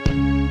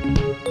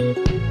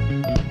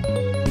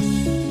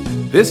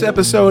This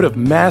episode of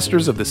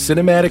Masters of the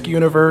Cinematic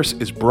Universe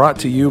is brought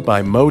to you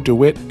by Mo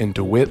DeWitt and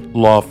DeWitt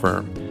Law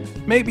Firm.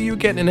 Maybe you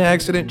get in an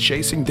accident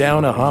chasing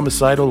down a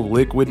homicidal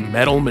liquid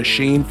metal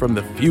machine from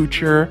the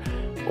future,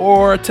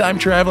 or a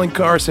time-traveling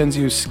car sends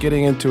you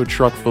skidding into a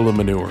truck full of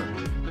manure.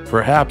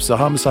 Perhaps a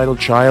homicidal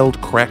child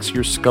cracks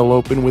your skull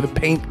open with a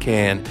paint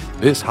can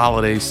this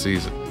holiday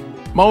season.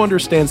 Mo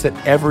understands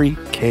that every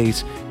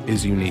case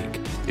is unique.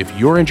 If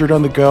you're injured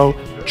on the go,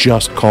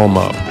 just call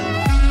Mo.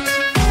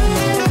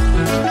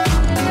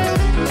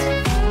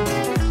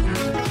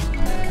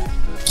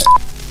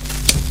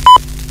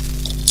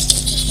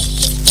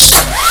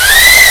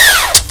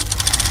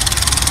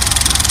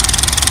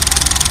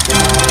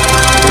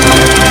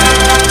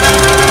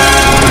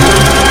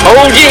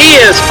 Hold your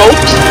ears,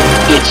 folks.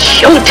 It's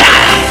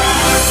showtime.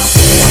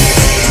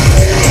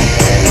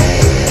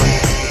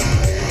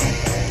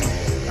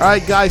 All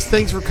right, guys,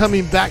 thanks for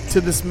coming back to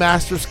this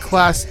Masters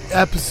Class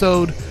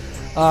episode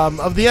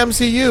of the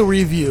MCU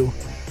review.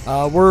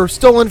 We're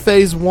still in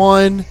Phase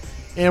 1,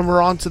 and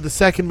we're on to the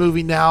second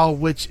movie now,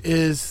 which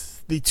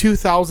is the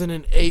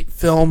 2008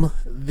 film,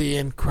 The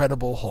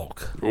Incredible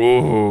Hulk.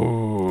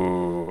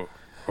 Ooh,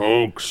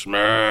 Hulk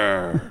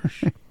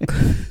smash.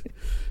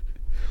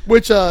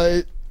 Which,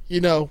 could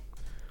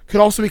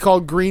also be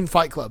called Green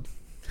Fight Club.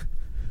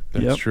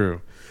 That's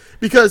true.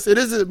 Because it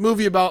is a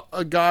movie about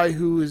a guy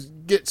who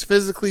gets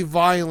physically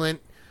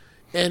violent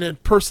and a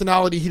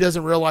personality he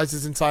doesn't realize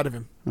is inside of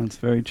him. That's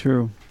very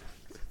true.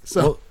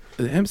 So, Well,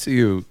 the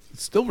MCU is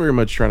still very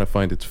much trying to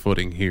find its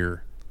footing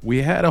here.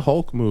 We had a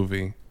Hulk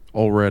movie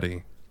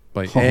already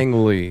by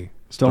Ang Lee.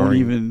 Don't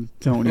even.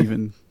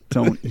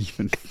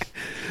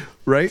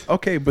 Right?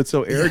 Okay, but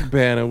so Eric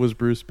Bana was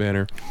Bruce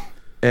Banner.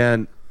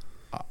 And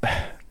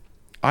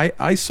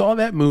I saw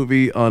that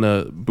movie on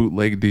a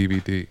bootleg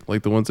DVD,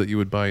 like the ones that you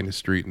would buy in the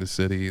street in the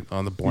city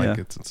on the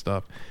blankets and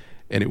stuff.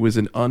 And it was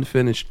an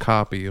unfinished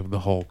copy of the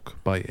Hulk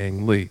by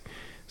Ang Lee.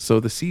 So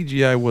the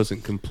CGI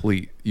wasn't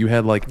complete. You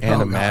had like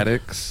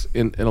animatics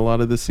in a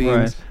lot of the scenes.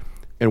 Right.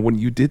 And when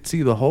you did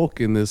see the Hulk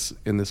in this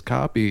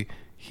copy,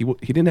 he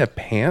didn't have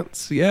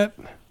pants yet.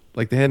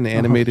 Like they hadn't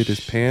animated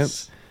his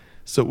pants.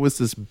 So it was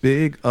this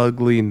big,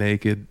 ugly,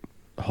 naked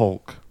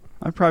Hulk.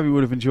 I probably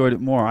would have enjoyed it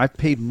more. I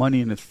paid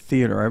money in the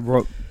theater. I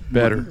wrote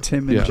Better.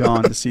 Tim and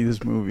John to see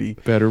this movie.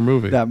 Better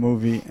movie. That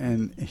movie,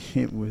 and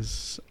it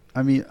was.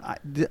 I mean,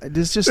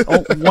 there's just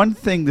one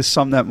thing to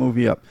sum that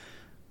movie up: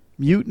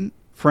 mutant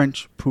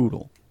French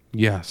poodle.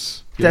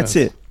 Yes. That's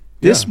yes. it.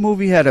 This Yeah.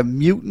 movie had a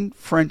mutant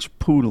French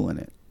poodle in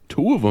it.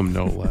 Two of them,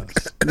 no less.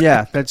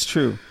 Yeah, that's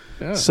true.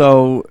 Yeah.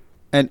 So,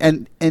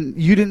 and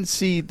you didn't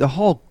see the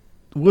Hulk.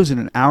 Was it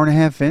an hour and a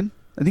half in?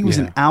 I think it was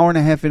an hour and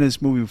a half in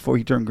this movie before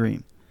he turned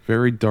green.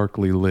 Very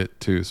darkly lit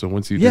too. So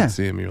once you Yeah. did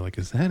see him, you're like,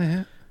 "Is that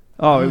it?"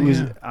 Oh, it was.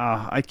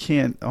 yeah. I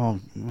can't. Oh,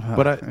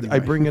 But I anyway.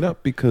 bring it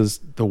up because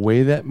the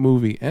way that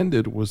movie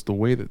ended was the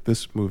way that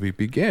this movie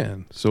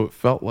began. So it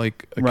felt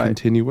like a Right.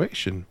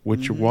 continuation.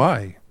 Which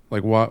why?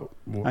 Like what?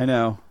 I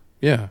know.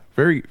 Yeah,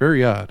 very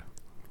very odd.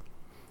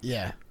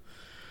 yeah.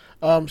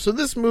 So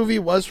this movie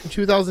was from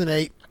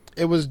 2008.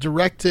 It was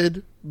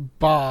directed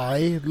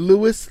by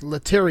Louis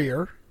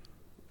Leterrier.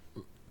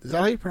 Is that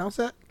how you pronounce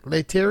that?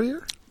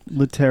 Leterrier?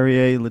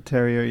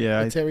 Leterrier,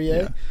 yeah.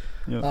 Leterrier.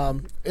 Yeah.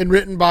 And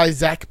written by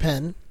Zach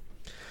Penn.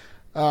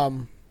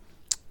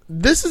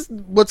 This is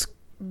what's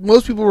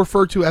most people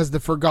refer to as the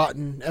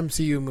forgotten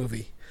MCU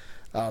movie.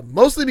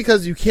 Mostly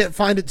because you can't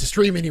find it to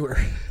stream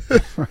anywhere.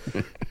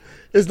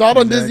 It's not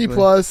on Disney Exactly.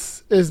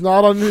 Plus. It's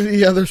not on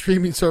any other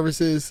streaming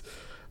services.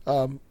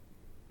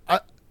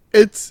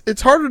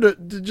 It's harder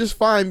to just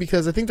find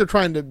because I think they're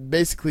trying to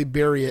basically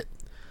bury it.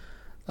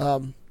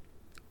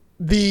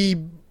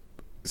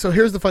 So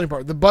here's the funny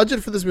part. The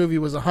budget for this movie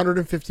was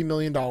 $150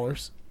 million.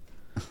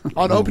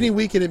 On opening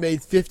weekend, it made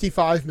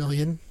 $55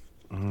 million.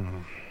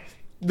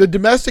 The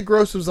domestic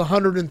gross was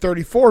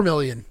 $134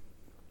 million.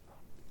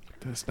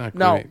 That's not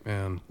No. great,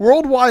 man.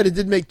 Worldwide, it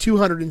did make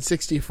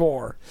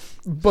 $264.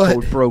 But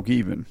So it broke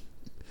even.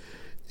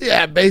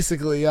 yeah,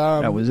 basically.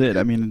 That was it.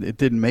 I mean, it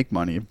didn't make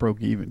money. It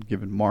broke even,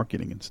 given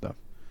marketing and stuff.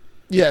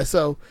 Yeah,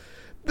 so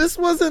this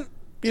wasn't,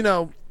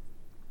 the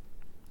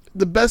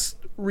best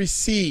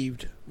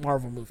received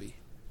Marvel movie.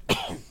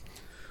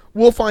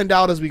 We'll find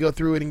out as we go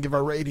through it and give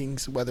our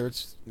ratings whether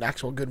it's an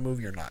actual good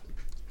movie or not.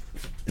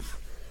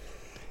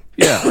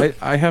 Yeah,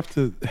 I have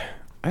to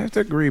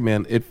agree,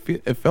 man.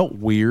 It felt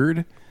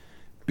weird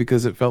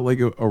because it felt like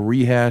a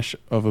rehash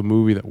of a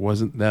movie that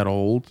wasn't that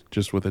old,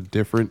 just with a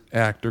different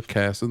actor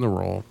cast in the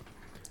role.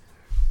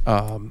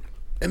 And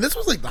this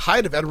was like the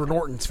height of Edward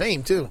Norton's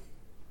fame too.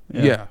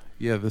 Yeah.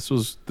 This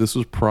was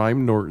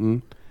prime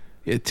Norton.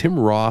 Yeah, Tim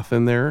Roth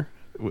in there.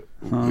 Which,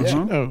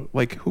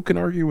 like who can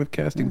argue with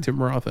casting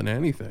Tim Roth in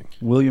anything?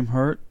 William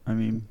Hurt. I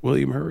mean,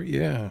 William Hurt,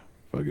 yeah,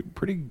 fucking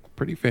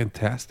pretty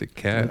fantastic Liv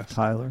cast.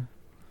 Tyler.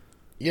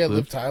 Yeah,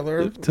 Liv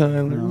Tyler. Liv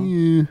Tyler,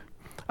 yeah.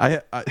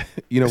 I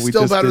we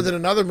Still just better did- than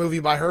another movie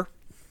by her.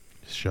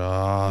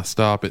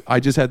 Stop it. I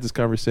just had this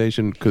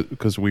conversation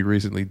because we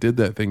recently did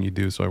that thing you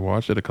do, so I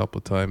watched it a couple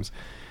of times.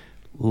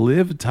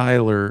 Liv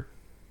Tyler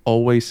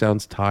always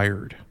sounds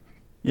tired.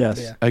 Yes.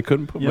 Yeah. I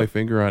couldn't put my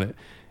finger on it.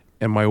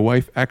 And my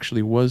wife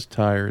actually was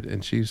tired,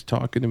 and she's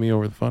talking to me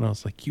over the phone. I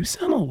was like, "You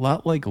sound a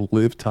lot like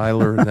Liv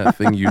Tyler in that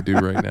thing you do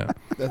right now."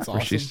 That's Where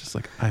awesome. she's just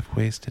like, "I've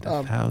wasted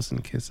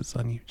 1,000 kisses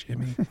on you,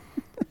 Jimmy." I'm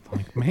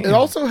like, man. It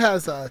also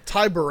has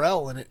Ty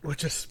Burrell in it,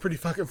 which is pretty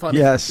fucking funny.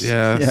 Yes.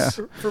 Yes.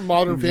 Yeah. For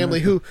Modern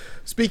Family, who,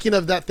 speaking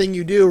of that thing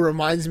you do,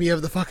 reminds me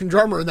of the fucking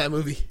drummer in that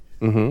movie.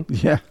 Mm-hmm.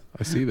 Yeah.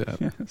 I see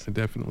that. I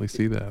definitely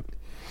see that.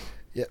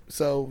 Yep.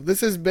 So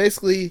this is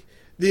basically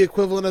the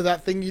equivalent of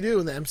that thing you do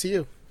in the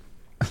MCU.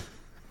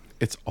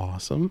 It's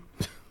awesome.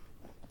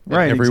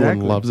 Right. Everyone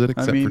exactly. loves it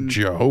except for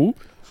Joe.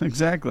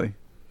 Exactly.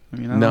 I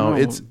mean, I don't No, know.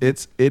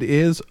 it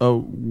is a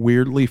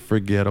weirdly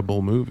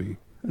forgettable movie.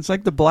 It's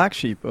like the black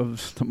sheep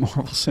of the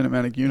Marvel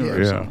Cinematic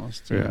Universe. Yeah.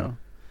 Almost, Yeah. You know?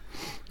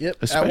 Yep.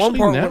 At Especially one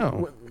point,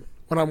 now.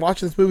 when I'm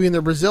watching this movie in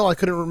the Brazil, I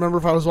couldn't remember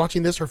if I was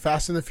watching this or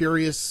Fast and the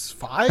Furious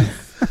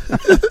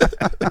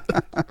 5.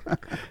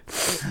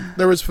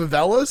 There was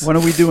favelas. When are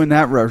we doing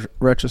that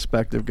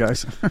retrospective,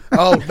 guys?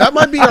 Oh, that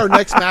might be our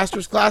next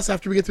master's class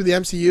after we get through the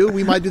MCU.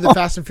 We might do the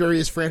Fast and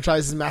Furious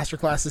franchises master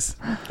classes.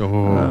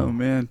 Oh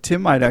man,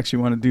 Tim might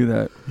actually want to do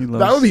that. He loves.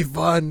 That would be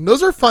fun.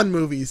 Those are fun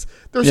movies.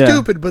 They're Yeah.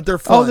 stupid, but they're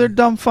fun. Oh, they're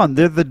dumb fun.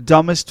 They're the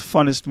dumbest,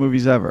 funnest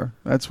movies ever.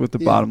 That's what the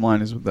bottom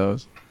line is with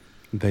those.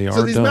 They are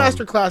So these dumb.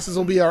 master classes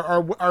will be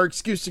our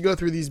excuse to go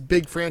through these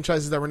big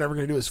franchises that we're never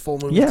going to do as full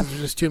movies Yeah. because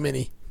there's just too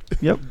many.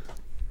 Yep.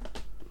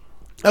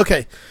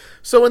 Okay,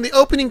 so in the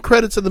opening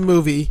credits of the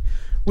movie,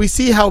 we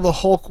see how the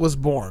Hulk was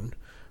born.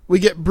 We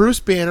get Bruce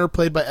Banner,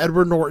 played by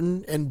Edward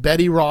Norton, and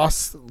Betty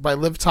Ross, by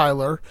Liv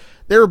Tyler.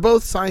 They were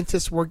both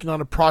scientists working on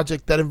a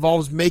project that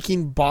involves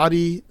making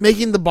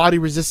the body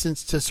resistant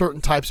to certain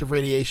types of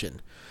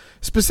radiation,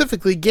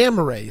 specifically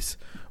gamma rays,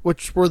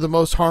 which were the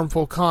most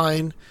harmful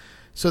kind.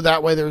 So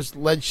that way, there's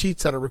lead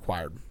sheets that are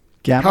required.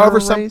 Gamma However,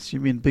 rays?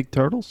 You mean big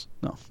turtles?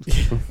 No.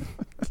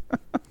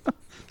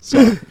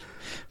 Sorry.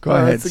 Go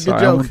ahead. That's a good Sorry,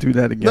 I joke. won't do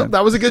that again. No,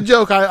 that was a good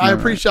joke. I All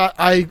appreciate.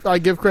 I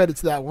give credit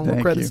to that one.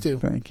 Thank Credits you.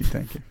 too.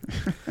 Thank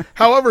you.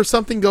 However,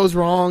 something goes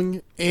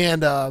wrong,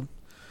 and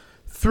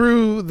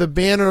through the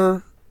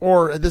Banner,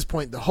 or at this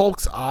point, the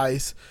Hulk's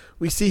eyes,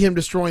 we see him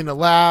destroying a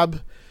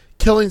lab,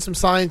 killing some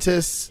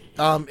scientists,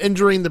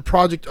 injuring the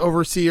project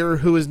overseer,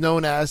 who is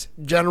known as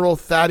General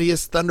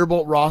Thaddeus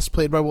Thunderbolt Ross,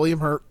 played by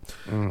William Hurt.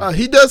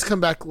 He does come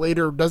back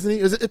later, doesn't he?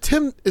 Is it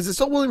Tim? Is it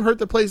still William Hurt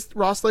that plays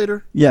Ross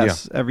later?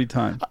 Yes, every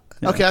time.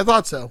 Yeah. Okay, I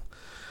thought so.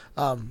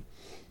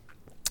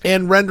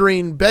 And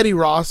rendering Betty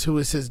Ross, who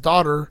is his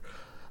daughter,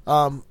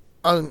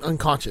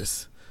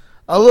 unconscious.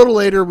 A little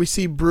later, we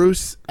see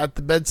Bruce at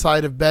the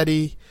bedside of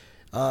Betty,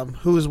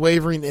 who is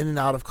wavering in and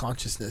out of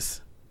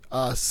consciousness.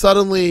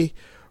 Suddenly,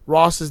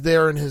 Ross is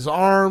there in his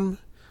arm.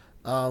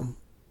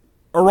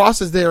 Or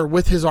Ross is there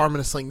with his arm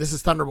in a sling. This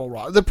is Thunderbolt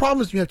Ross. The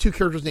problem is you have two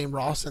characters named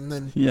Ross, and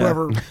then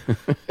whoever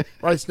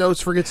writes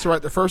notes forgets to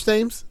write their first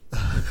names.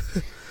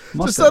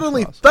 So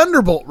suddenly,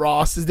 Thunderbolt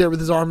Ross is there with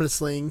his arm in a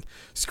sling,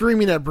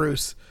 screaming at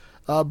Bruce.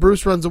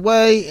 Bruce runs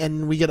away,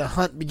 and we get a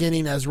hunt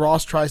beginning as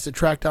Ross tries to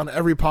track down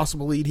every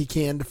possible lead he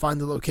can to find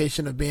the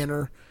location of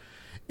Banner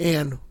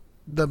and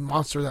the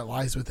monster that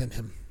lies within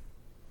him.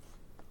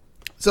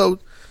 So,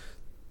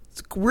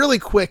 it's a really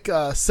quick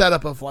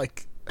setup of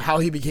like how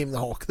he became the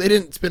Hulk. They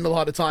didn't spend a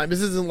lot of time.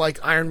 This isn't like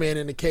Iron Man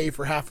in a cave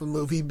for half a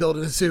movie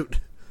building a suit.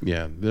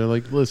 Yeah, they're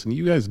like, listen,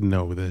 you guys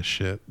know this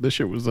shit. This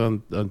shit was on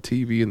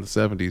TV in the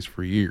 70s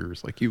for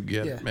years. Like, you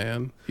get it,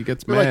 man. He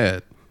gets You're like-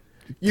 mad.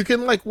 You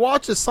can like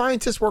watch a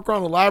scientist work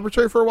around a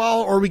laboratory for a while,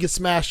 or we could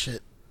smash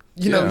it.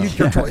 You know,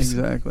 your choice.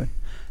 Exactly.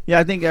 Yeah,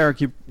 I think Eric,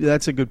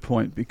 that's a good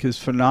point because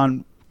for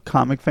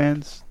non-comic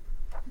fans,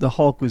 the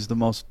Hulk was the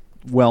most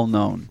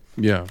well-known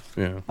Yeah.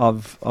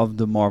 of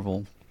the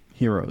Marvel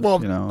heroes.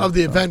 Well, you know, of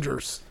the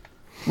Avengers.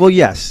 Well,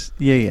 yes,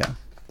 yeah. But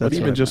That's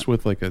even what I just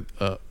meant. with like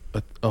a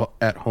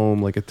at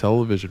home, like a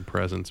television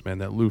presence, man,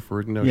 that Lou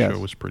Ferrigno Yes. show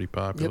was pretty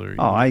popular.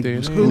 Oh, I-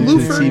 Dan- Who Lou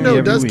Yeah. Ferrigno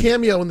Yeah. does Movie.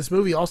 cameo in this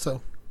movie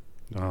also.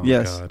 Oh,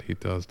 Yes. God, he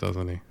does,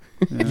 doesn't he?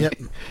 Yep.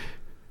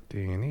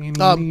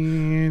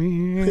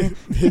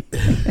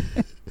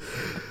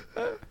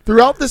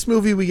 Throughout this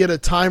movie, we get a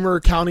timer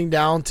counting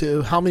down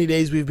to how many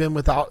days we've been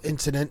without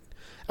incident.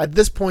 At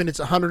this point, it's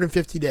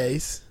 150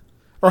 days,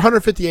 or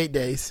 158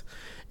 days,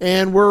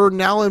 and we're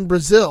now in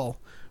Brazil.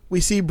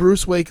 We see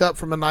Bruce wake up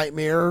from a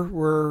nightmare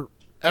where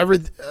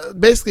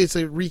basically it's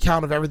a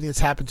recount of everything that's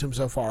happened to him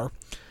so far.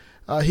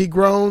 He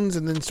groans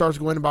and then starts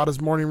going about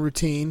his morning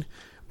routine,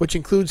 which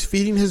includes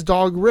feeding his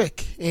dog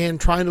Rick and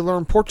trying to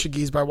learn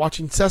Portuguese by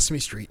watching Sesame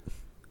Street.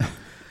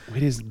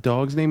 Wait, his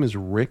dog's name is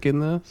Rick in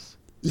this?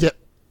 Yep.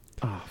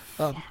 Oh,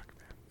 fuck, man.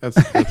 That's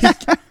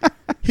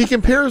He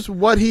compares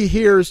what he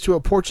hears to a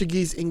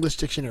Portuguese-English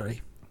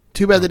dictionary.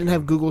 Too bad they didn't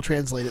have Google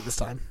Translate at this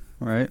time.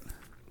 right.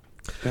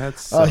 that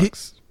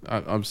sucks.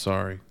 I'm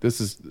sorry.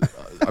 This is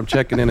I'm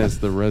checking in as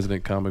the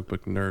resident comic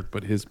book nerd,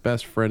 but his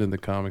best friend in the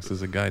comics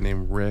is a guy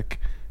named Rick,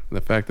 and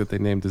the fact that they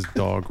named his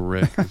dog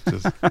Rick is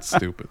just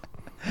stupid.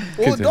 Well,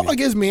 the Continue. dog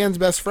is man's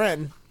best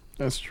friend.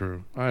 That's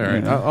true. All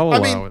right, Yeah. I'll I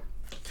allow mean, it.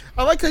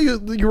 I like how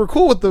you were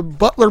cool with the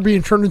butler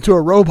being turned into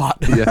a robot.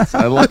 Yes,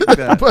 I like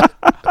that. But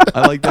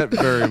I like that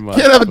very much.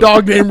 can't have a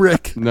dog named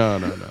Rick. No.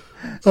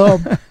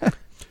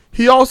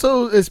 He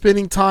also is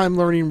spending time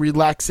learning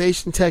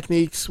relaxation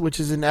techniques, which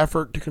is an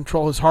effort to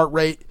control his heart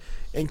rate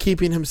and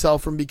keeping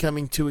himself from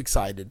becoming too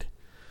excited.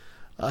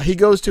 He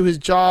goes to his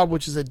job,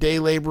 which is a day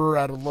laborer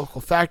at a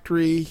local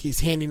factory.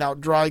 He's handing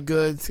out dry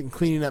goods and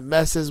cleaning up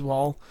messes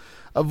while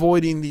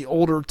avoiding the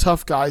older,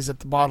 tough guys at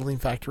the bottling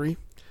factory.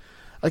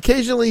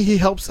 Occasionally, he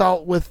helps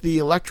out with the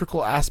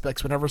electrical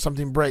aspects whenever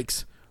something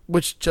breaks,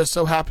 which just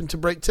so happened to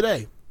break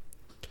today.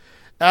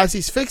 As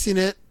he's fixing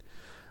it,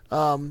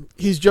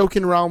 he's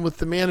joking around with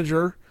the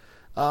manager,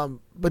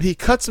 but he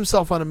cuts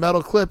himself on a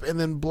metal clip, and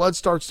then blood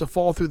starts to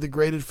fall through the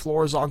grated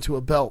floors onto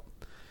a belt.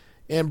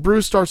 And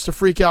Bruce starts to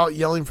freak out,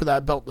 yelling for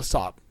that belt to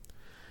stop.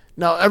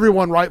 Now,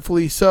 everyone,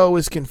 rightfully so,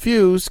 is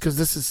confused because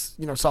this is,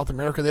 South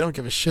America. They don't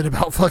give a shit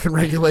about fucking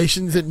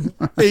regulations and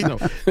There's no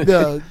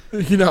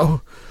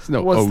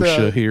what's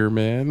OSHA here,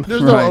 man.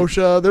 There's no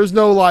OSHA. There's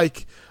no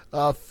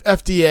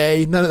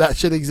FDA. None of that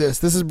shit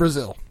exists. This is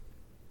Brazil.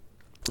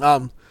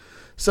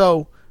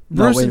 So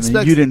Bruce wait a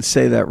minute. You didn't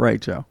say that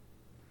right, Joe.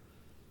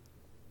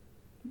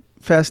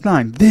 Fast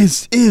 9.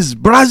 This is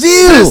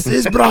Brazil. This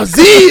is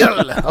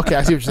Brazil. Okay,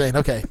 I see what you're saying.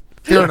 Okay,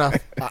 fair enough.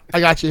 I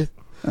got you.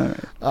 All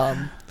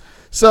right.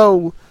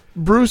 So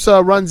Bruce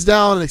runs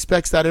down and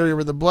inspects that area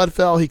where the blood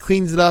fell. He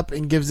cleans it up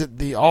and gives it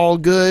the all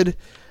good.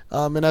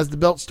 And as the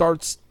belt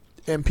starts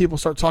and people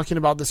start talking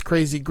about this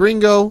crazy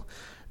gringo,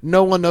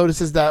 no one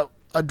notices that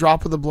a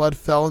drop of the blood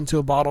fell into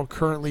a bottle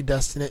currently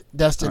destined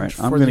right,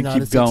 for I'm the gonna United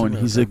keep States. going.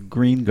 He's a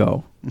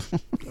gringo.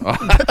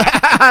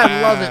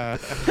 I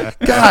love it.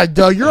 God,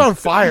 Doug, you're on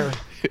fire.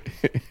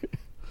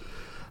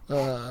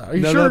 Are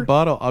you sure? That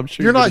bottle, I'm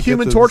sure You're not gonna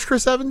Human get Torch,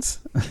 Chris Evans?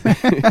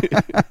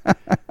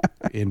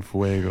 In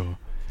fuego.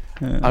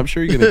 I'm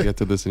sure you're going to get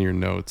to this in your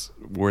notes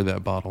where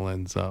that bottle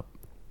ends up.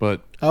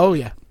 But Oh,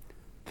 yeah.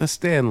 the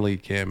Stan Lee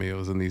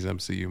cameos in these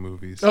MCU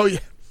movies Oh, yeah.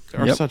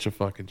 are Yep. such a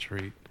fucking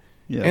treat.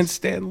 Yes. And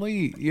Stan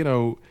Lee,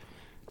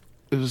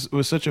 it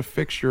was such a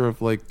fixture of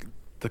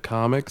the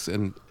comics,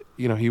 and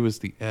he was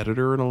the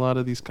editor in a lot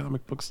of these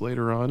comic books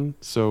later on.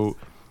 So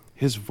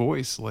his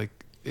voice,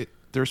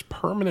 there's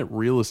permanent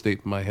real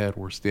estate in my head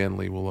where Stan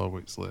Lee will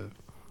always live.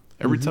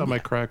 Every time I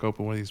crack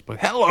open one of these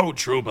books, hello,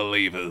 true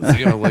believers.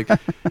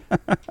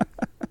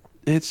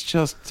 It's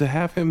just to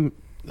have him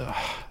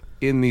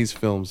in these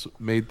films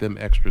made them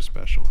extra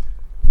special.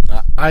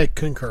 I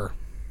concur.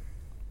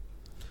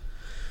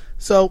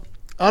 So,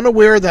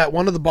 unaware that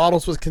one of the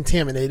bottles was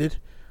contaminated,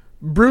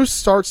 Bruce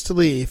starts to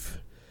leave,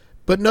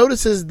 but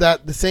notices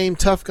that the same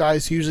tough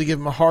guys who usually give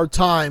him a hard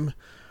time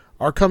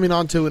are coming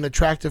onto an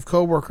attractive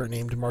coworker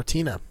named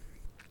Martina.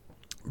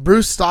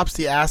 Bruce stops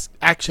the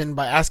action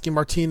by asking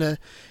Martina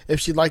if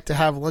she'd like to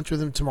have lunch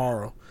with him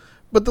tomorrow.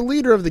 But the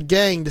leader of the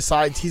gang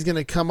decides he's going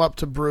to come up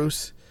to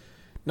Bruce.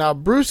 Now,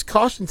 Bruce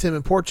cautions him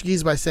in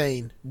Portuguese by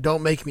saying,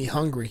 "Don't make me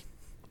hungry.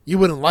 You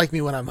wouldn't like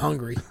me when I'm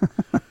hungry."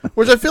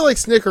 Which I feel like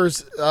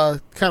Snickers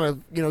kind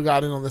of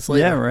got in on this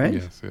later. Yeah, right?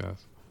 Yes.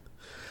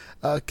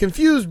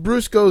 Confused,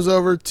 Bruce goes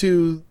over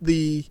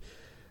this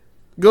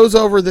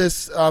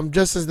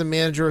just as the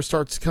manager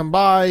starts to come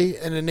by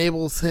and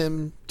enables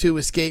him to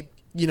escape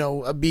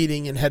a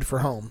beating and head for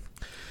home.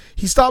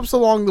 He stops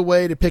along the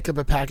way to pick up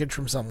a package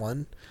from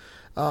someone.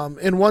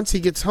 And once he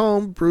gets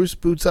home, Bruce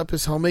boots up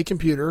his homemade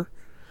computer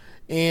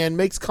and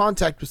makes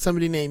contact with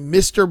somebody named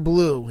Mr.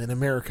 Blue in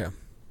America.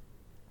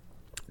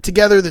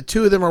 Together, the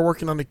two of them are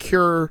working on a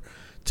cure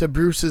to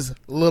Bruce's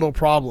little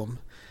problem.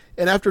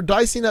 And after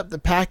dicing up the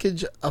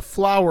package of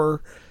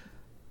flour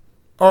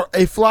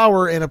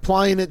and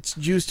applying its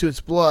juice to its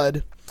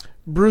blood,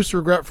 Bruce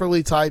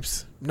regretfully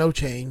types, "No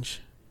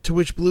change," to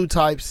which Blue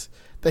types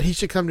that he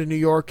should come to New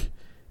York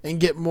and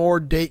get more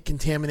date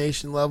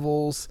contamination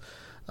levels,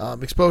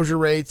 exposure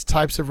rates,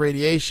 types of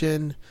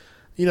radiation,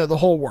 the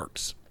whole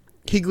works.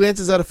 He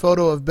glances at a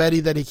photo of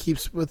Betty that he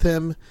keeps with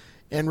him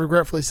and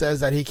regretfully says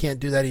that he can't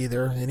do that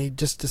either, and he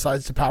just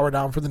decides to power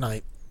down for the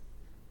night.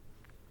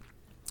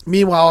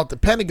 Meanwhile, at the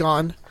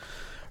Pentagon,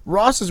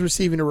 Ross is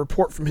receiving a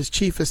report from his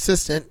chief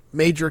assistant,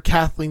 Major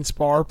Kathleen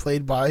Spar,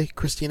 played by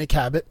Christina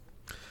Cabot.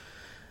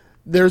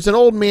 There's an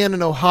old man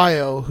in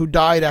Ohio who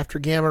died after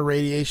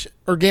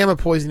gamma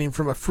poisoning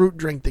from a fruit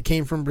drink that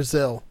came from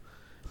Brazil.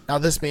 Now,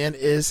 this man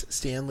is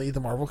Stan Lee, the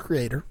Marvel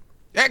creator.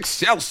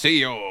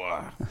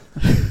 Excelsior!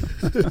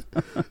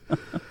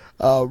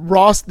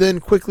 Ross then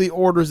quickly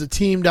orders a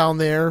team down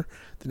there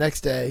the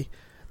next day.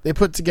 They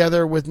put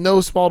together this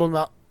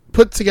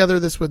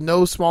with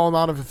no small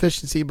amount of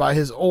efficiency by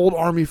his old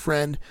army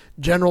friend,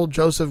 General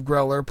Joseph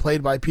Greller,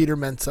 played by Peter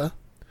Mensa.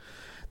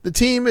 The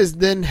team is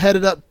then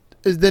headed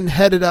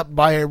up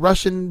by a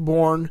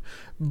Russian-born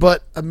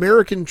but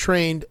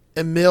American-trained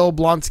Emil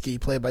Blonsky,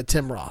 played by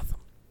Tim Roth.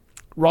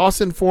 Ross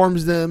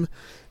informs them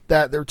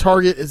that their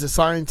target is a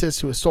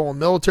scientist who has stolen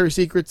military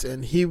secrets,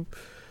 and he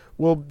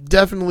will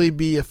definitely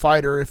be a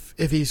fighter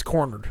if he's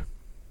cornered.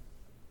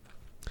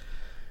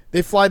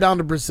 They fly down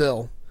to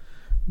Brazil.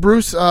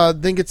 Bruce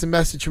then gets a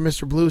message from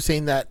Mr. Blue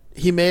saying that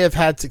he may have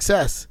had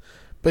success,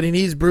 but he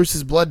needs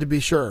Bruce's blood to be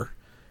sure.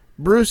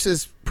 Bruce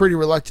is pretty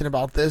reluctant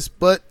about this,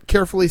 but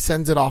carefully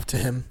sends it off to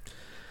him.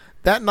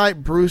 That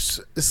night, Bruce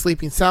is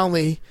sleeping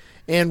soundly,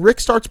 and Rick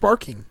starts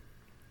barking.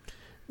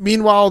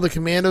 Meanwhile, the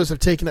commandos have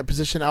taken up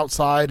position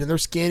outside, and they're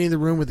scanning the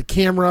room with a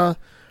camera.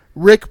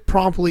 Rick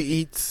promptly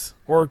eats,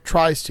 or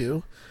tries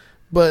to,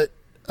 but,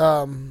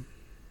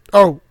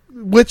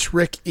 which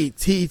Rick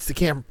eats. He eats the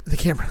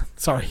camera,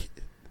 sorry.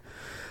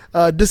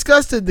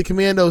 Disgusted, the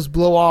commandos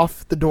blow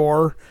off the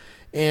door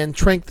and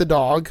trank the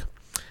dog,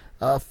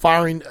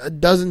 firing a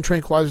dozen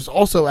tranquilizers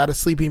also at a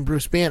sleeping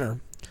Bruce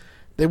Banner.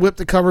 They whip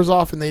the covers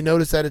off, and they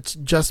notice that it's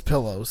just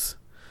pillows.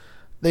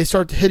 They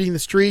start hitting the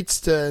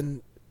streets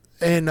and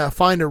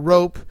find a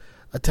rope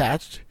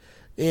attached,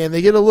 and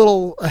they get a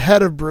little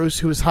ahead of Bruce,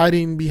 who is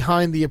hiding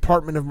behind the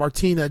apartment of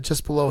Martina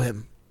just below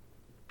him.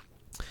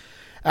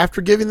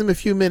 After giving them a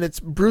few minutes,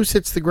 Bruce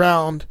hits the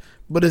ground,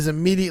 but is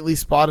immediately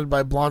spotted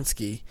by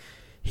Blonsky.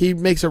 He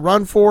makes a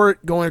run for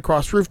it, going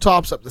across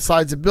rooftops, up the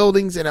sides of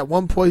buildings, and at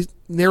one point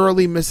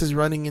narrowly misses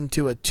running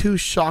into a too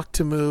shocked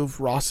to move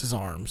Ross's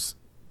arms.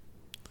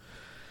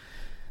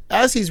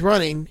 As he's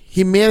running,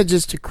 he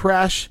manages to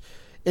crash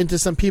into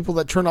some people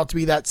that turn out to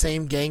be that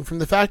same gang from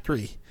the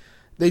factory.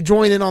 They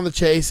join in on the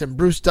chase, and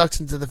Bruce ducks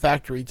into the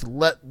factory to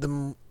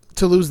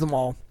lose them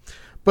all.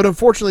 But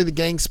unfortunately, the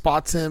gang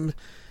spots him,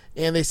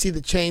 and they see the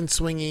chain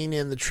swinging,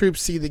 and the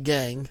troops see the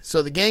gang.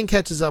 So the gang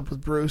catches up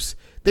with Bruce.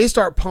 They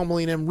start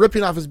pummeling him,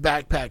 ripping off his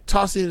backpack,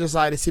 tossing it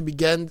aside as he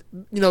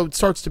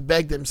starts to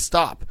beg them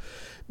stop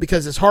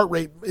because his heart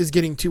rate is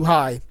getting too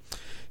high.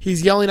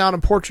 He's yelling out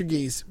in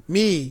Portuguese,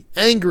 "Me,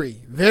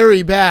 angry,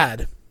 very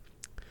bad."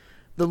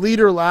 The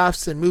leader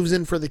laughs and moves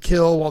in for the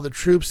kill while the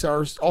troops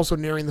are also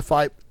nearing the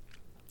fight.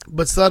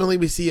 But suddenly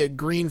we see a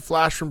green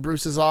flash from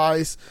Bruce's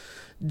eyes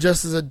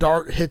just as a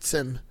dart hits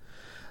him.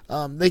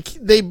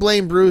 They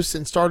blame Bruce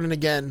and start in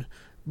again,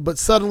 but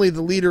suddenly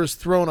the leader is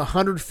thrown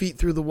 100 feet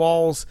through the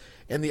walls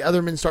and the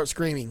other men start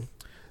screaming.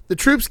 The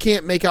troops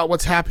can't make out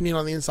what's happening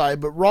on the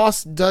inside, but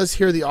Ross does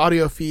hear the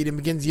audio feed and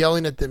begins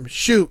yelling at them,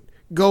 "Shoot,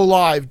 go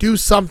live, do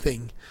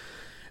something."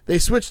 They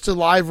switch to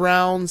live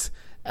rounds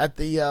as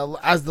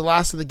the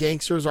last of the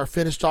gangsters are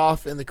finished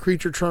off and the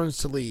creature turns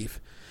to leave.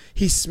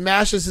 He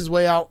smashes his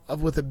way out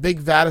with a big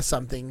vat of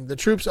something. The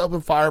troops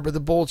open fire, but the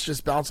bullets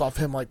just bounce off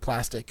him like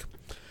plastic.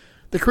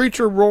 The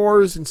creature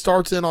roars and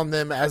starts in on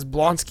them as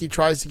Blonsky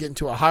tries to get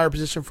into a higher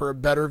position for a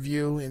better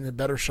view and a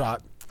better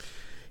shot.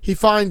 He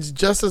finds,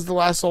 just as the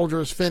last soldier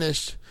is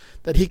finished,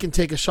 that he can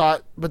take a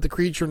shot, but the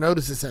creature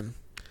notices him.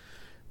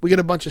 We get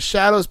a bunch of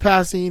shadows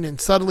passing, and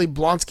suddenly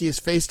Blonsky is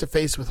face to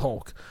face with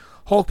Hulk.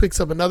 Hulk picks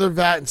up another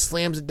vat and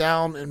slams it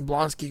down, and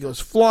Blonsky goes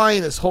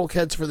flying as Hulk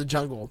heads for the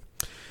jungle.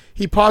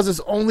 He pauses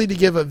only to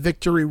give a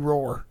victory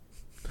roar.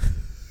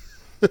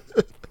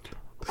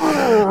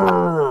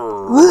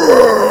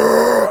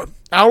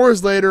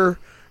 Hours later,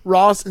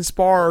 Ross and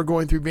Spar are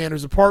going through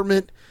Banner's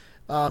apartment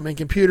and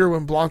computer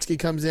when Blonsky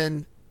comes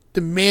in,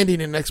 demanding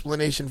an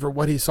explanation for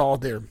what he saw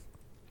there.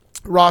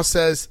 Ross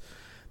says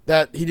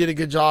that he did a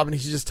good job and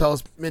he should just tell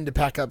his men to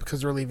pack up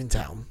because they're leaving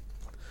town.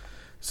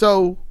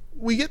 So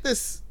we get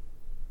this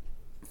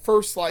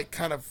first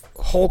kind of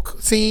Hulk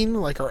scene,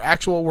 our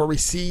actual where we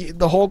see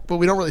the Hulk, but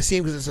we don't really see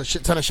him because there's a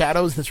shit ton of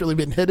shadows and it's really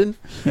been hidden.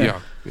 Yeah.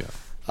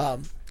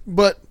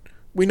 But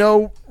we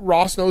know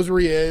Ross knows where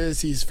he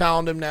is. He's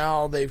found him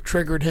now. They've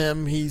triggered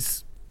him.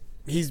 He's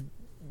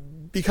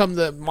become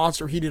the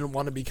monster he didn't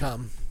want to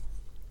become.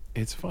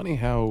 It's funny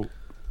how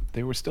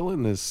they were still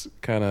in this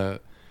kind of,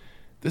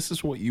 this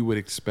is what you would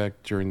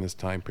expect during this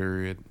time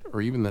period,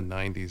 or even the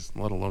 90s,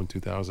 let alone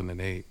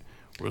 2008.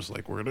 Where it's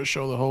we're going to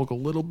show the Hulk a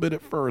little bit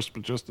at first,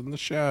 but just in the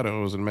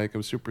shadows and make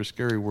him super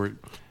scary.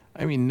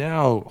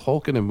 Now,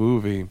 Hulk in a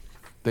movie,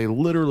 they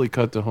literally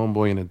cut to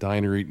Homeboy in a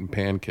diner eating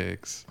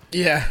pancakes.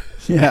 Yeah.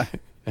 Yeah.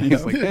 And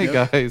he's like, "Hey,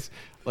 guys."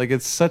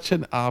 It's such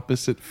an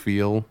opposite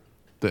feel,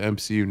 the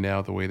MCU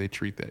now, the way they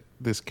treat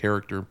this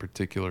character in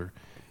particular.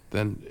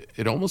 Then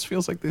it almost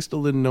feels like they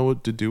still didn't know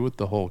what to do with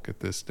the Hulk at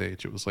this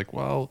stage. It was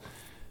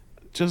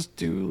just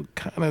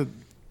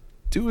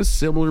do a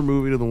similar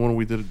movie to the one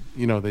we did,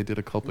 they did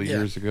a couple of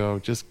years ago.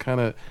 Just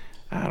kind of,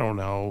 I don't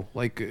know,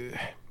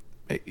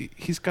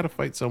 he's got to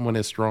fight someone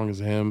as strong as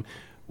him.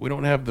 We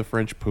don't have the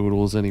French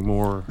poodles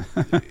anymore.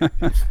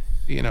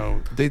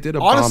 They did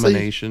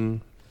Abomination.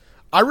 Honestly,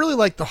 I really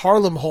like the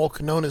Harlem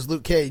Hulk known as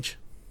Luke Cage.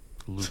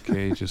 Luke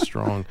Cage is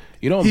strong.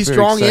 I'm he's very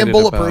strong and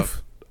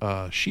bulletproof.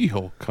 About,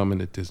 She-Hulk coming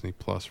to Disney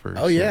Plus very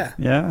soon. Yeah.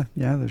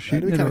 Yeah, they're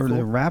shooting it already. Cool.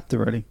 They're wrapped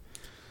already.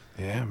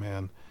 Yeah,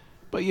 man.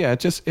 But yeah, it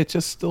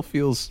just still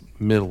feels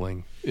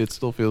middling. It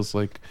still feels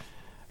like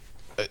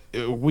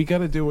we got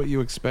to do what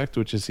you expect,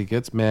 which is he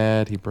gets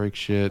mad, he breaks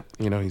shit.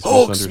 He's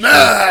Hulk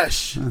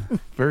smash.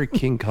 Very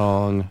King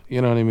Kong.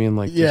 You know what I mean?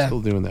 They're still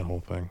doing that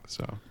whole thing.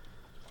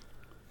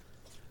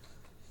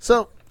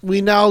 So we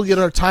now get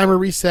our timer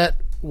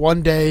reset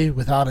 1 day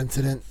without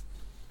incident.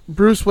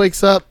 Bruce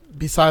wakes up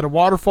beside a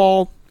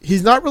waterfall.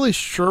 He's not really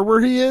sure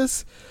where he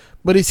is,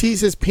 but he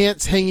sees his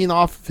pants hanging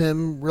off of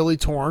him, really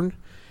torn.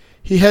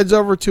 He heads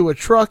over to a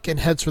truck and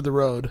heads for the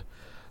road.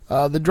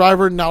 The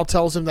driver now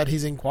tells him that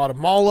he's in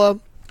Guatemala,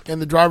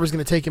 and the driver's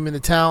going to take him into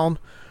town,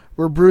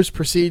 where Bruce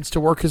proceeds to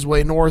work his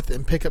way north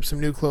and pick up some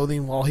new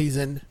clothing while he's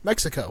in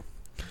Mexico.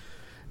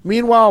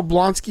 Meanwhile,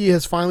 Blonsky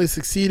has finally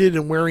succeeded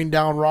in wearing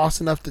down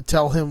Ross enough to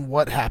tell him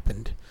what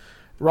happened.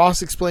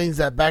 Ross explains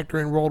that back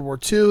during World War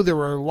II, there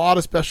were a lot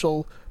of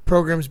special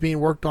programs being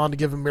worked on to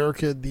give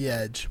America the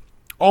edge.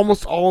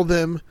 Almost all of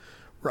them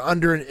were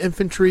under an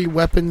infantry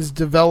weapons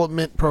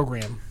development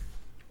program.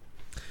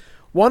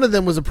 One of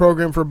them was a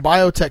program for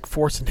biotech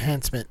force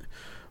enhancement,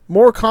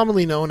 more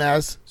commonly known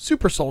as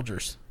super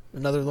soldiers.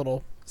 Another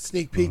little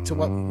sneak peek to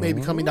what may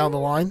be coming down the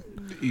line.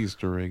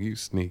 Easter egg, you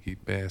sneaky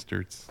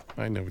bastards.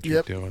 I know what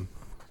you're doing.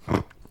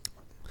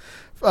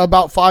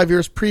 About 5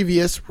 years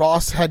previous,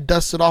 Ross had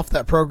dusted off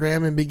that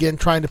program and began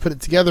trying to put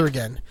it together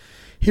again.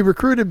 He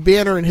recruited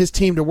Banner and his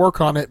team to work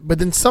on it, but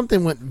then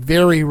something went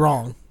very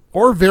wrong,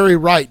 or very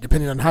right,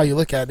 depending on how you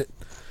look at it.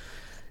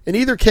 In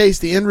either case,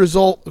 the end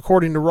result,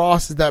 according to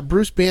Ross, is that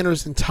Bruce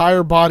Banner's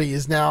entire body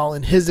is now,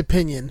 in his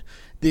opinion,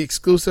 the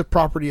exclusive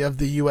property of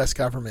the U.S.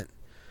 government.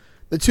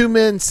 The two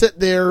men sit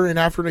there, and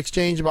after an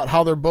exchange about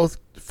how they're both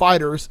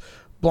fighters,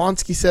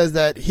 Blonsky says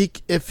that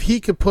if he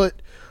could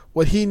put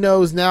what he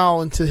knows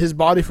now into his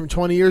body from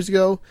 20 years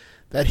ago,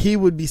 that he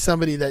would be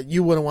somebody that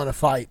you wouldn't want to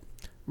fight.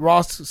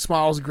 Ross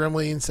smiles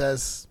grimly and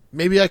says,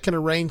 maybe I can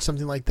arrange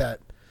something like that.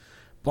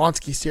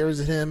 Blonsky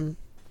stares at him,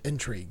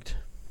 intrigued.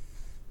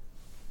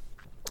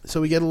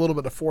 So we get a little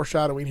bit of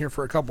foreshadowing here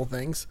for a couple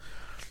things.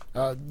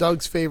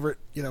 Doug's favorite,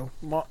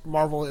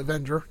 Marvel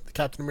Avenger, the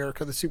Captain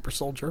America, the super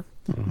soldier.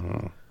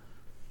 Mm-hmm.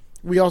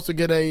 We also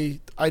get a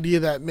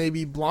idea that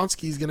maybe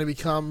Blonsky's going to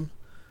become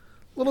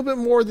a little bit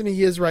more than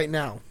he is right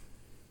now.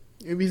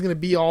 Maybe he's going to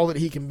be all that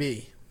he can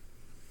be.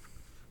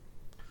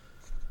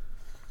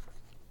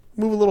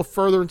 Move a little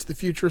further into the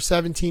future,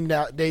 17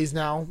 days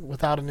now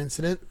without an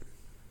incident.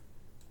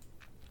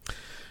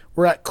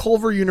 We're at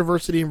Culver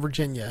University in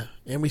Virginia,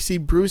 and we see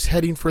Bruce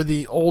heading for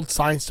the old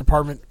science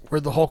department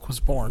where the Hulk was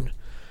born.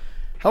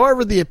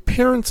 However, the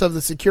appearance of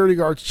the security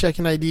guards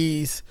checking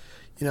IDs,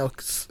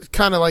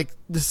 kind of like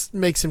this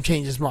makes him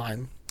change his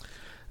mind.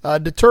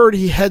 Deterred,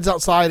 he heads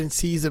outside and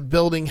sees a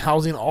building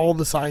housing all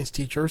the science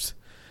teachers.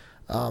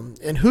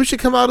 And who should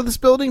come out of this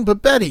building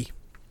but Betty?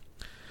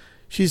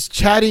 She's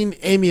chatting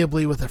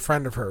amiably with a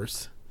friend of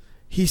hers.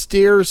 He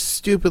stares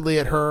stupidly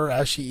at her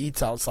as she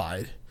eats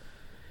outside.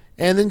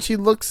 And then she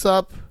looks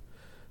up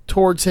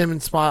towards him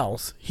and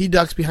smiles. He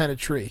ducks behind a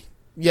tree.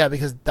 Yeah,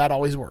 because that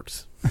always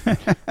works.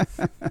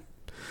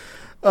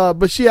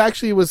 But she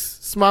actually was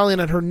smiling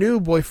at her new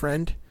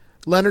boyfriend,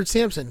 Leonard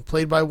Samson,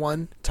 played by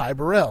one Ty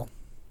Burrell.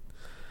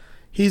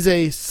 He's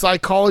a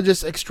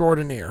psychologist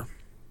extraordinaire.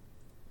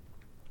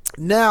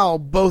 Now,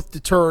 both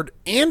deterred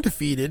and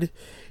defeated,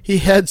 he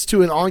heads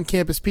to an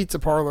on-campus pizza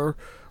parlor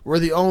where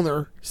the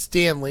owner,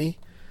 Stanley,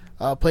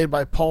 played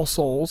by Paul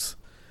Soles,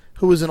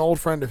 who was an old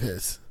friend of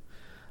his.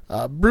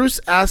 Bruce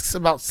asks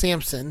about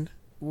Samson,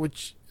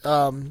 which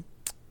I'm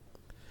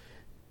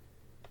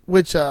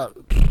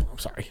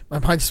sorry, my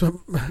mind just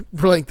went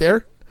blank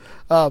there.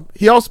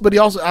 He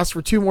also asked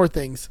for two more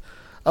things: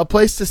 a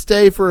place to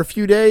stay for a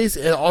few days,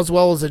 as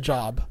well as a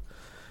job.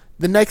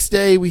 The next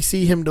day, we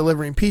see him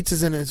delivering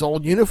pizzas in his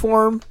old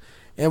uniform,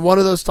 and one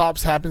of those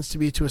stops happens to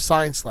be to a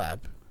science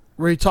lab,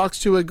 where he talks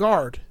to a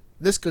guard.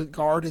 This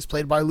guard is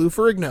played by Lou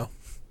Ferrigno.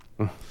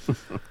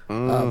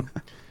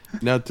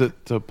 Now,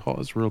 to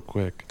pause real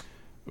quick,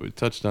 we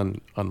touched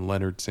on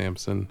Leonard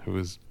Samson, who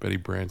is Betty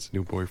Brant's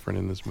new boyfriend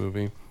in this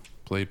movie,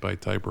 played by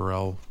Ty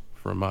Burrell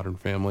from Modern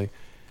Family.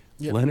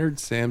 Yep. Leonard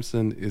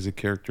Samson is a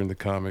character in the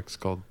comics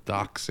called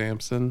Doc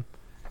Samson,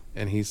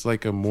 and he's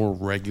like a more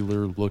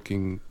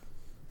regular-looking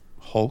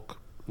Hulk,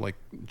 like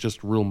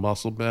just real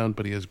muscle-bound,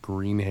 but he has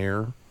green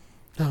hair.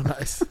 Oh,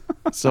 nice.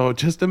 So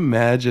just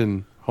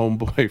imagine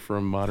homeboy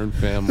from Modern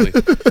Family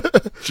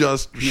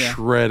just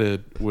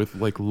shredded with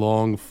like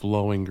long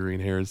flowing green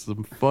hair. It's the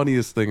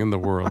funniest thing in the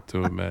world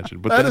to imagine,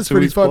 but that's who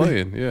he's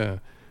playing. Yeah,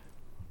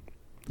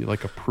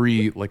 like a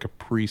pre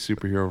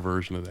superhero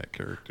version of that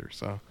character.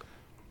 So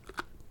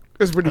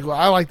it's pretty cool.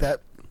 I like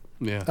that.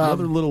 Yeah,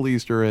 another little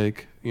Easter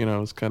egg.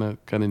 It's kind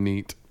of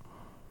neat.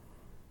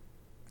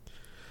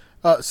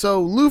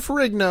 So Lou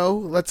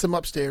Ferrigno lets him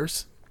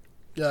upstairs.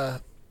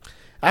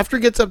 After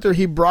he gets up there,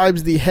 he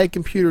bribes the head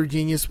computer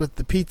genius with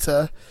the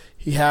pizza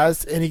he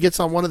has, and he gets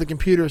on one of the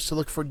computers to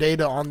look for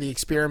data on the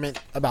experiment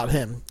about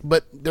him,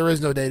 but there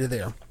is no data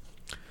there.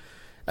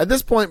 At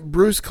this point,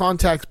 Bruce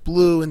contacts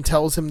Blue and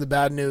tells him the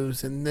bad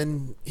news, and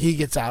then he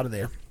gets out of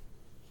there.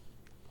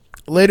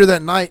 Later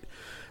that night,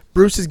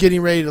 Bruce is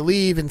getting ready to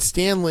leave, and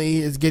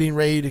Stanley is getting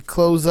ready to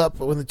close up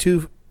when the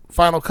two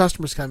final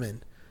customers come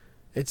in.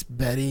 It's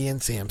Betty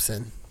and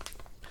Samson.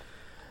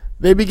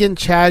 They begin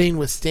chatting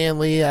with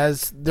Stanley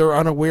as an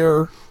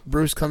unaware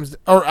Bruce comes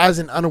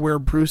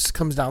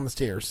down the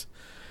stairs.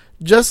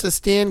 Just as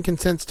Stan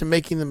consents to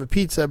making them a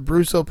pizza,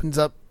 Bruce opens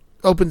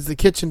the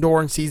kitchen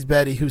door and sees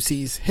Betty, who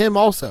sees him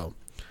also.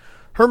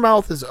 Her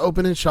mouth is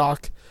open in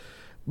shock,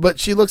 but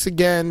she looks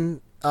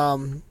again. But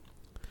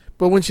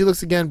when she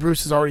looks again,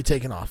 Bruce has already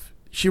taken off.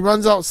 She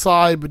runs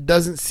outside but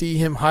doesn't see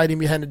him hiding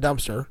behind a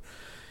dumpster.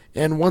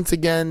 And once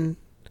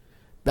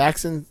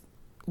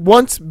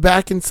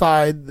back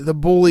inside,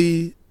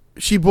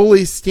 she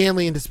bullies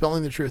Stanley into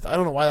spelling the truth. I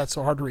don't know why that's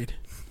so hard to read.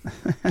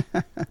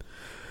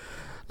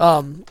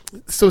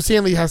 So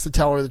Stanley has to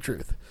tell her the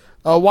truth.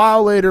 A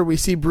while later, we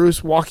see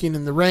Bruce walking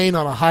in the rain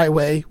on a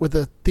highway with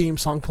a theme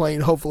song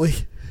playing, hopefully.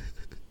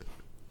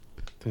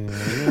 And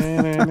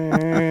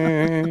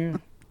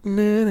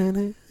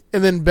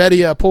then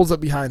Betty pulls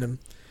up behind him.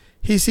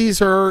 He sees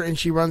her and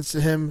she runs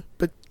to him,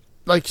 but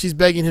like she's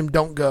begging him,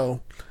 don't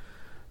go.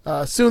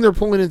 Soon they're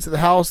pulling into the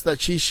house that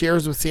she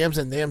shares with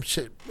Samson. Damn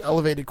shit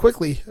elevated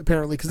quickly,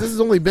 apparently, because this has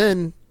only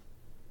been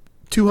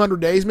 200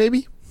 days,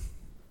 maybe?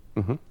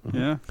 Mm-hmm.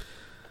 Yeah.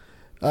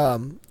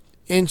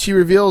 And she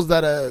reveals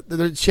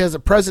that she has a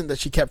present that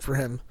she kept for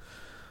him.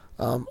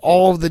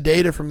 All of the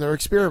data from their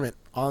experiment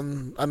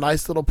on a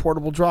nice little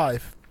portable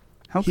drive.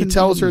 How he convenient.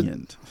 tells her,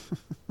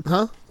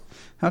 huh?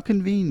 How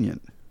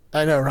convenient.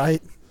 I know,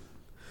 right?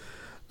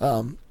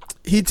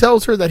 He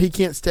tells her that he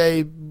can't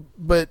stay,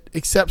 but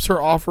accepts her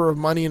offer of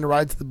money and a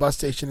ride to the bus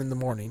station in the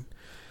morning.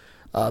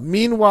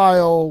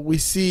 Meanwhile, we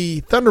see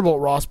Thunderbolt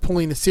Ross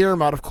pulling a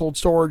serum out of cold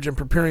storage and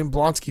preparing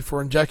Blonsky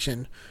for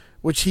injection,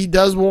 which he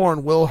does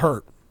warn will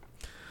hurt.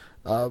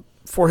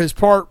 For his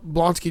part,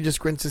 Blonsky just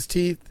grins his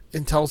teeth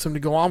and tells him to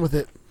go on with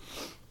it.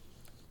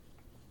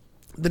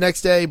 The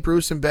next day,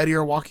 Bruce and Betty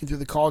are walking through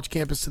the college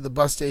campus to the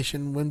bus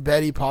station when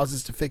Betty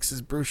pauses to fix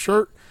his Bruce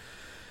shirt,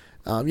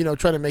 trying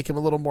to make him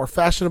a little more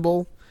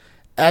fashionable.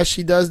 As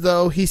she does,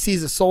 though, he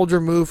sees a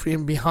soldier move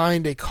from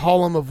behind a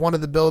column of one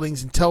of the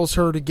buildings and tells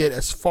her to get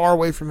as far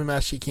away from him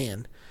as she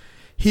can.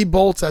 He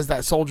bolts as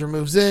that soldier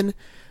moves in.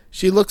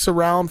 She looks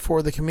around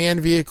for the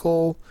command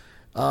vehicle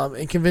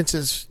and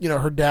convinces,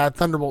 her dad,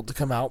 Thunderbolt, to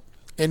come out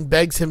and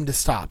begs him to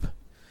stop.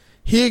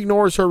 He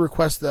ignores her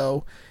request,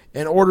 though,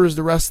 and orders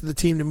the rest of the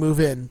team to move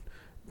in.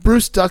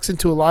 Bruce ducks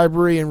into a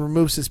library and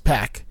removes his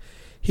pack.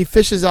 He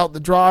fishes out the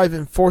drive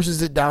and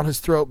forces it down his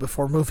throat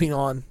before moving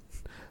on.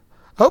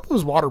 I hope it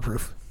was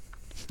waterproof.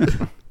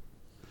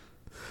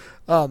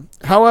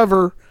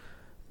 However,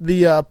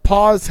 the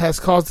pause has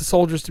caused the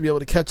soldiers to be able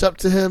to catch up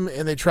to him,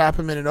 and they trap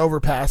him in an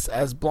overpass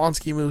as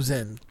Blonsky moves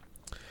in.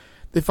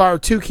 They fire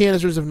 2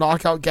 canisters of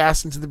knockout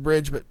gas into the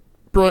bridge, but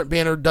Brilliant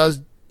Banner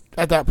does,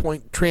 at that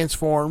point,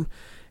 transform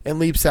and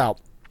leaps out.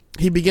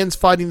 He begins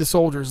fighting the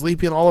soldiers,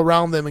 leaping all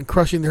around them and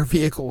crushing their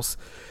vehicles.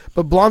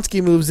 But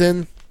Blonsky moves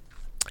in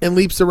and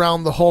leaps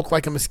around the Hulk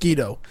like a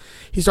mosquito.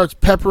 He starts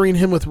peppering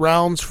him with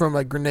rounds from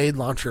a grenade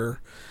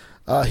launcher.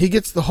 He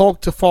gets the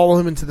Hulk to follow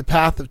him into the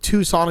path of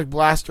 2 sonic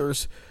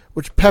blasters,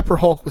 which pepper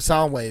Hulk with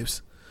sound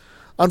waves.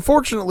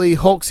 Unfortunately,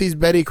 Hulk sees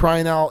Betty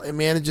crying out and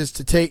manages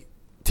to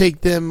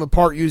take them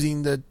apart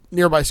using the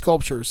nearby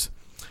sculptures.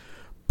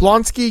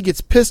 Blonsky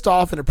gets pissed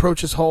off and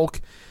approaches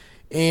Hulk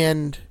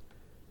and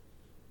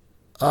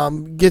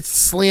gets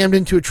slammed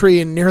into a tree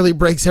and nearly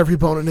breaks every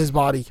bone in his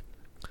body.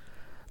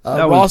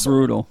 That was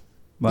brutal.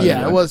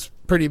 Yeah, it was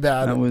pretty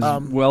bad. That was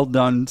well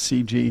done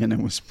CG, and it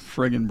was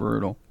friggin'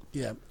 brutal.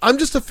 Yeah, I'm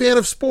just a fan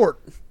of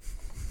sport.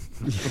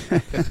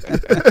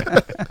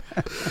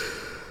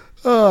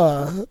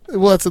 Well,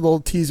 that's a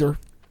little teaser.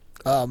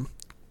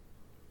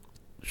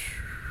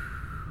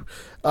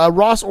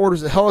 Ross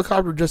orders a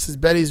helicopter just as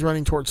Betty's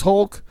running towards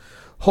Hulk.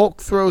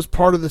 Hulk throws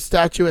part of the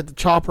statue at the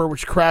chopper,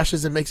 which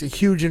crashes and makes a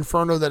huge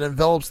inferno that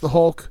envelops the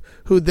Hulk,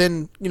 who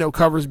then,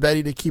 covers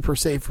Betty to keep her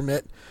safe from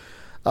it.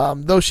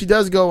 Though she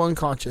does go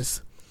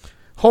unconscious.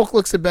 Hulk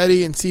looks at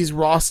Betty and sees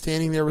Ross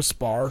standing there with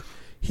Spar.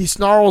 He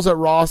snarls at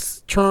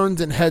Ross,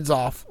 turns, and heads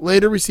off.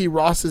 Later, we see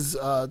Ross's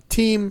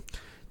team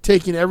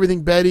taking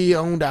everything Betty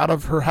owned out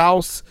of her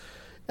house,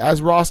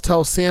 as Ross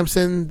tells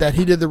Samson that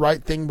he did the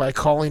right thing by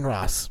calling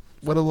Ross.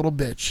 What a little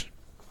bitch.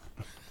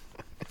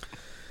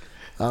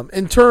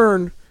 In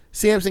turn,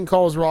 Samson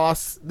calls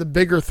Ross the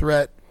bigger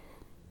threat.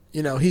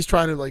 He's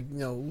trying to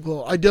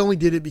well, I only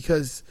did it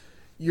because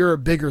you're a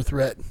bigger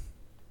threat.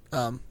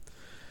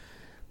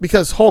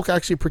 Because Hulk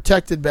actually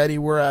protected Betty,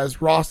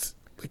 whereas Ross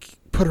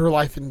put her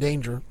life in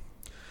danger.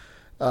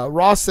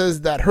 Ross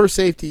says that her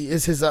safety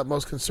is his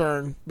utmost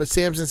concern, but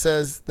Samson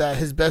says that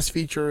his best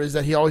feature is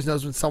that he always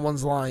knows when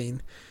someone's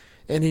lying,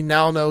 and he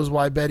now knows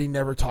why Betty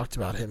never talked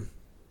about him.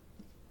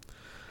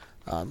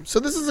 So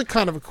this is a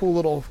kind of a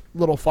cool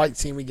little fight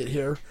scene we get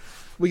here.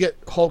 We get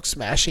Hulk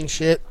smashing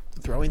shit,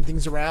 throwing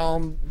things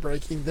around,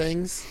 breaking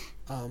things.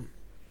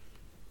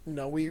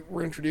 We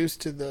were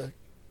introduced to the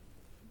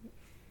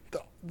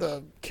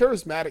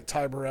charismatic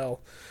Ty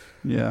Burrell.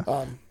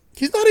 Yeah.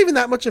 He's not even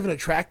that much of an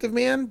attractive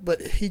man,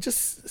 but he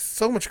just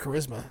so much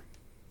charisma.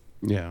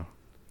 Yeah.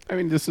 I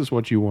mean, this is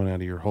what you want out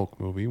of your Hulk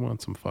movie. You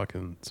want some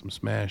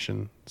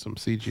smashing, some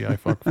CGI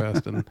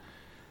fuckfest, and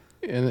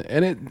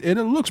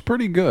it looks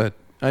pretty good.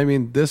 I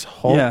mean, this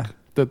Hulk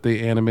that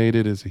they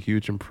animated is a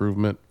huge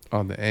improvement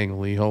on the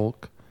Ang Lee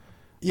Hulk.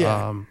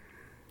 Yeah.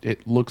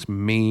 It looks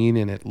mean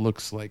and it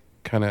looks like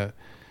kind of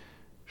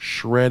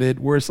shredded,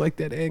 whereas like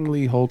that Ang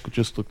Lee Hulk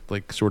just looked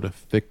like sort of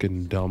thick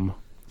and dumb.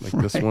 Like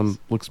this one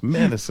looks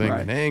menacing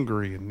and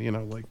angry, and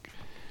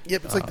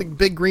Yep, it's like the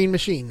big green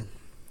machine.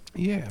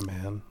 Yeah,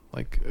 man.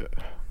 Like,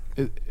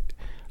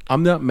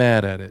 I'm not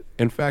mad at it.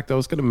 In fact, I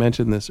was going to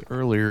mention this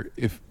earlier.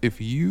 The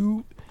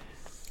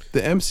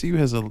MCU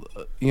has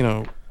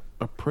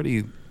a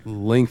pretty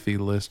lengthy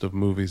list of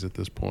movies at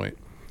this point,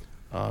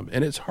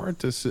 and it's hard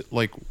to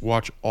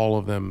watch all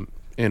of them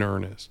in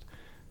earnest.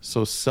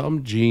 So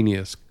some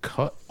genius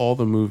cut all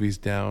the movies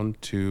down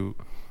to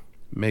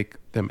make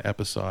them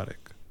episodic.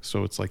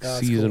 So it's like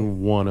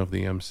season 1 of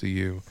the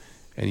MCU,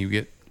 and you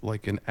get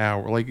like an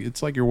hour. Like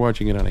it's like you're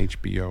watching it on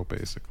HBO,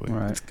 basically.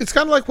 Right. It's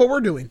kind of like what we're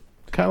doing.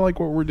 Kind of like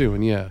what we're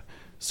doing, yeah.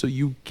 So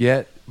you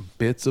get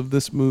bits of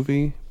this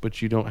movie,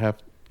 but you don't have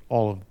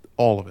all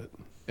of it.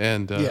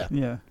 And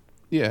Yeah.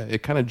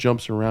 it kind of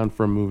jumps around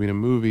from movie to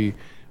movie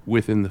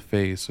within the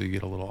phase. So you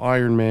get a little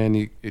Iron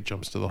Man, it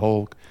jumps to the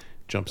Hulk,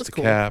 jumps to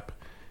Cap,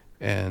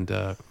 and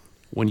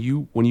when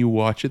you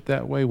watch it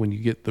that way, when you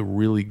get the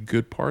really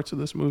good parts of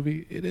this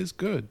movie, it is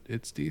good,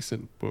 it's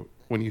decent. But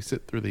when you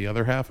sit through the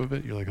other half of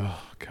it, you're like,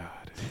 oh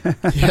god.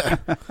 Yeah.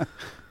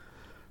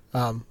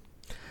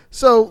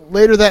 So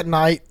later that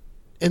night,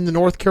 in the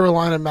North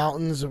Carolina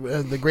mountains,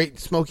 the Great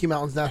Smoky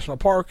Mountains National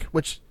Park,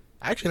 which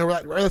I actually know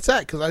where that's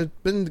at because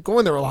I've been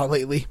going there a lot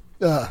lately.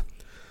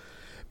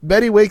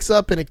 Betty wakes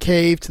up in a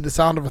cave to the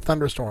sound of a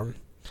thunderstorm.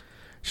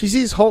 She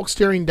sees Hulk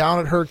staring down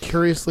at her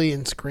curiously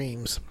and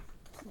screams.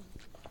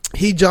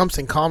 He jumps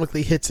and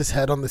comically hits his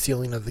head on the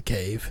ceiling of the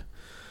cave.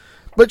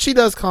 But she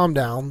does calm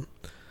down.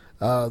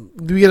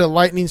 We get a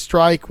lightning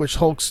strike, which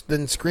Hulk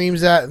then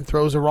screams at and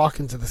throws a rock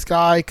into the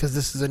sky because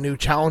this is a new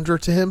challenger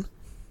to him.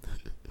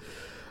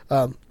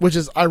 Which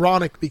is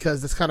ironic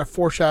because it's kind of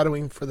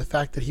foreshadowing for the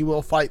fact that he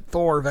will fight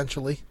Thor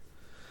eventually.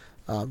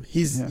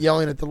 He's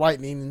yelling at the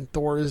lightning, and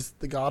Thor is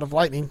the god of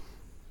lightning.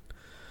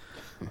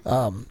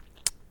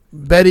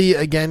 Betty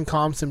again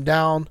calms him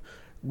down,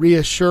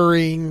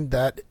 reassuring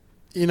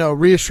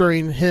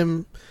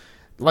him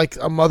like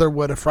a mother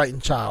would a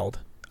frightened child.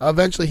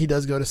 Eventually, he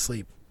does go to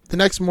sleep. The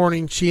next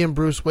morning, she and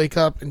Bruce wake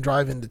up and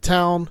drive into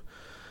town,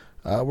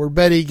 where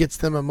Betty gets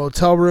them a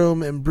motel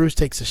room, and Bruce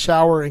takes a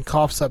shower and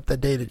coughs up the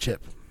data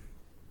chip.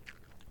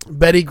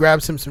 Betty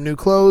grabs him some new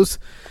clothes,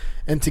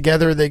 and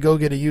together they go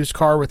get a used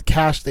car with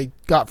cash they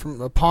got from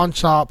a pawn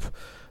shop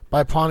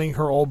by pawning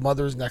her old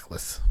mother's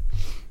necklace.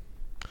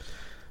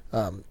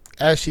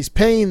 As she's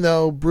paying,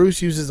 though,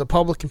 Bruce uses a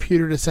public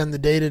computer to send the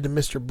data to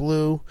Mr.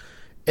 Blue,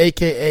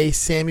 a.k.a.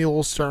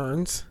 Samuel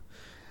Stearns,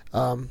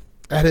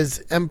 at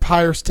his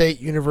Empire State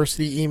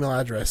University email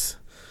address.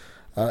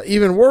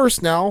 Even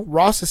worse now,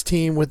 Ross's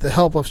team, with the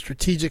help of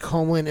Strategic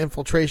Homeland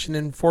Infiltration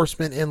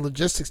Enforcement and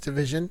Logistics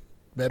Division,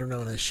 better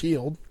known as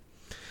S.H.I.E.L.D.,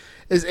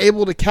 is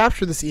able to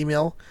capture this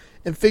email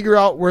and figure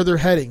out where they're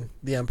heading,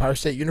 the Empire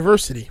State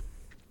University.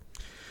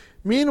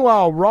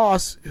 Meanwhile,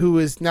 Ross, who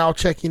is now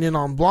checking in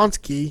on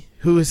Blonsky,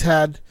 who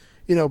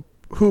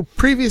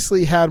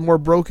previously had more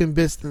broken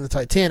bits than the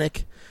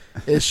Titanic,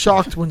 is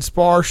shocked when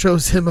Spar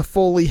shows him a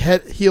fully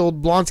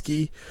healed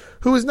Blonsky,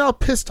 who is now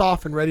pissed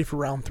off and ready for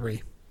round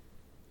 3.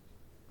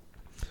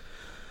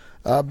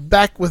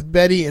 Back with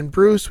Betty and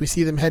Bruce, we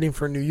see them heading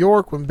for New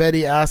York when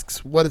Betty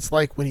asks what it's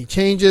like when he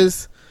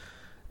changes.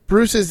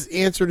 Bruce's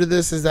answer to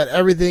this is that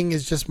everything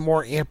is just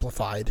more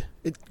amplified.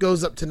 It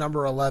goes up to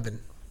number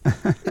 11.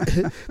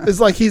 It's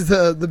like he's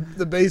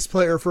the bass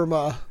player from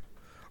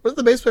what's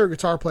the bass player or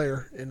guitar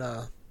player in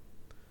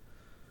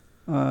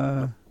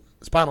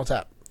Spinal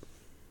Tap?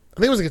 I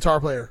think it was a guitar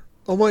player.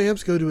 Oh, my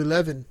amps go to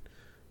 11.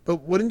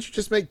 But wouldn't you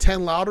just make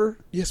 10 louder?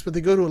 Yes, but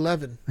they go to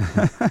 11.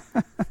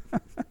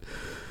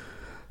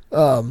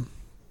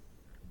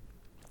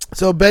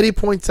 So Betty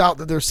points out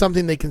that there's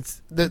something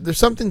there's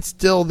something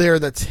still there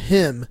that's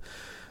him,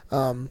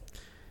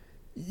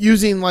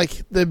 using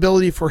like the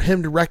ability for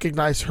him to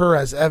recognize her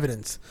as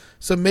evidence.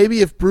 So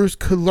maybe if Bruce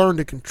could learn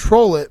to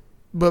control it,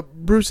 but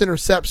Bruce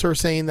intercepts her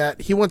saying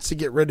that he wants to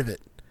get rid of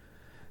it.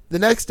 The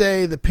next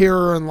day, the pair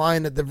are in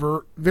line at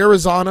the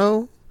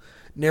Verrazano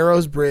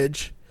Narrows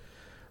Bridge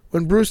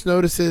when Bruce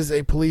notices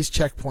a police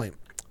checkpoint.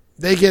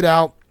 They get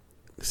out,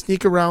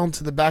 sneak around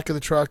to the back of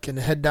the truck, and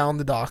head down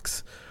the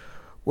docks,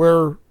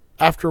 where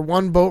after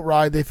one boat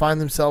ride, they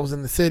find themselves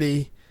in the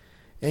city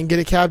and get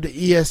a cab to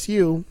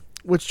ESU,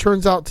 which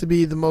turns out to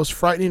be the most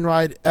frightening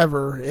ride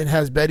ever and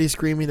has Betty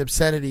screaming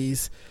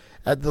obscenities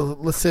at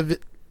the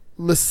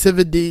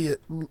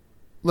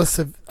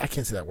I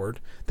can't say that word.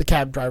 The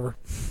cab driver.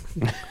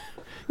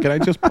 Can I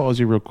just pause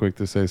you real quick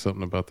to say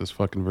something about this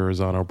fucking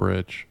Verrazano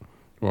Bridge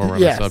while we're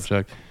on the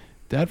subject?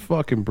 That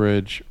fucking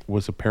bridge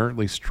was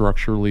apparently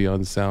structurally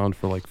unsound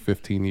for like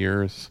 15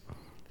 years.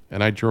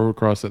 And I drove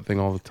across that thing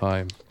all the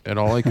time. And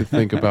all I could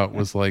think about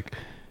was like,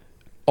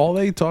 all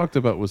they talked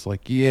about was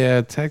like,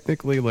 yeah,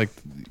 technically, like,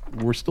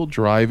 we're still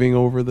driving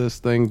over this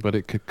thing, but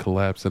it could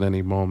collapse at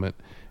any moment.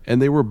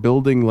 And they were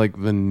building like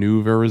the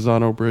new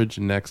Verrazano Bridge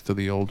next to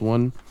the old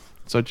one.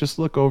 So I just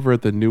look over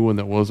at the new one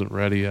that wasn't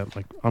ready yet.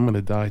 Like, I'm going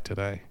to die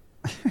today.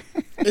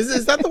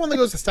 Is that the one that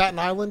goes to Staten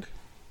Island?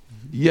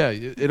 Yeah,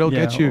 it'll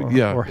get you.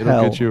 Or it'll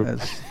hell, get you.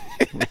 as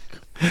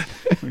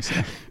we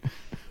say.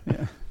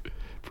 Yeah.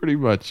 Pretty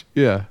much.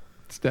 Yeah.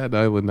 Staten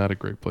Island, not a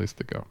great place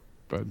to go.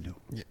 But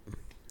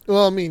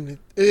Well, I mean,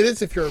 it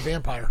is if you're a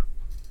vampire.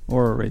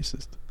 Or a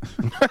racist.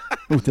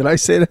 Did I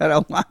say that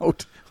out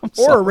loud? I'm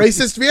Or sorry. a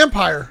racist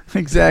vampire.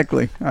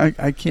 Exactly.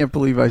 I can't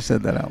believe I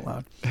said that out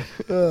loud.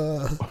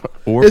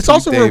 or It's Pete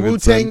also where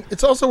Davidson. Wu-Tang.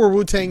 It's also where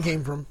Wu-Tang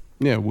came from.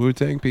 Yeah,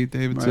 Wu-Tang, Pete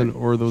Davidson, Right.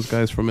 or those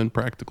guys from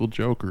Impractical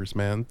Jokers,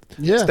 man.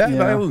 Yeah. Staten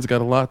Yeah. Island's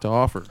got a lot to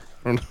offer.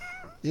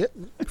 Yeah.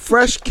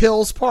 Fresh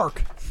Kills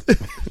Park.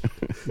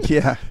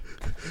 Yeah.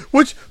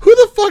 Which, who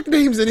the fuck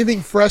names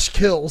anything Fresh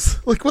Kills?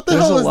 Like, what the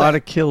There's hell a is lot that?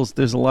 of kills.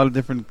 There's a lot of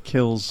different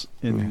kills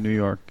in New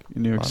York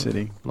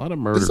City. A lot of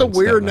murder. It's a in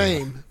weird Staten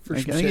Island. name for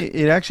I some think shit.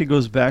 it actually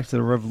goes back to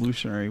the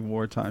Revolutionary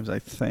War times, I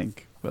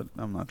think, but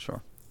I'm not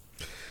sure.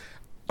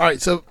 All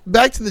right, so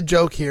back to the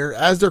joke here.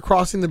 As they're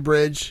crossing the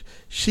bridge,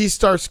 she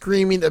starts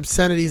screaming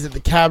obscenities at the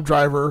cab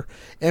driver,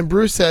 and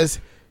Bruce says,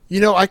 "You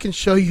know, I can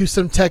show you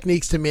some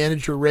techniques to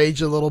manage your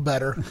rage a little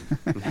better,"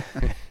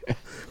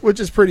 which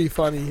is pretty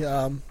funny.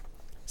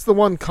 It's the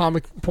one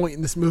comic point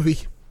in this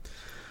movie.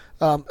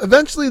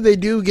 Eventually, they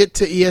do get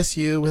to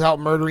ESU without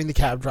murdering the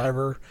cab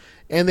driver,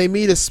 and they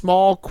meet a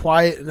small,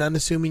 quiet, and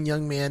unassuming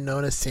young man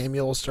known as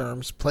Samuel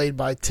Sturms, played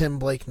by Tim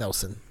Blake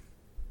Nelson.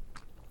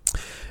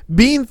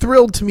 Being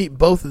thrilled to meet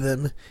both of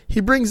them, he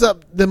brings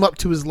them up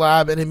to his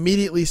lab and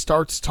immediately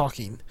starts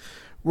talking,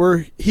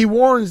 where he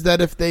warns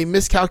that if they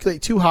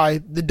miscalculate too high,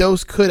 the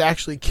dose could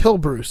actually kill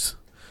Bruce.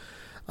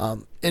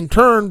 In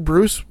turn,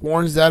 Bruce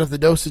warns that if the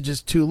dosage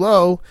is too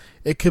low,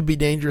 it could be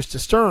dangerous to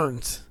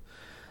Stearns.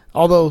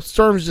 Although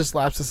Stearns just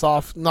laughs us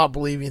off, not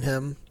believing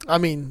him. I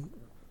mean,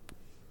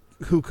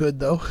 who could,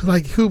 though?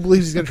 Like, who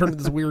believes he's going to turn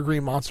into this weird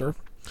green monster?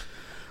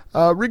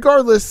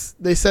 Regardless,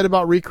 they set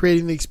about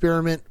recreating the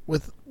experiment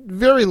with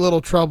very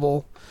little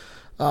trouble.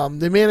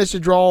 They managed to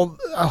draw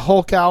a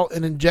Hulk out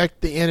and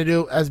inject the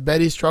antidote as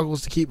Betty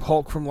struggles to keep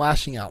Hulk from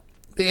lashing out.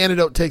 The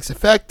antidote takes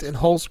effect and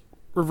Hulk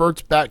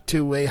reverts back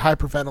to a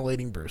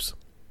hyperventilating Bruce.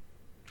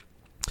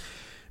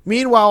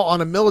 Meanwhile, on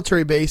a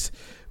military base,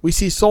 we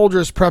see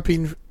soldiers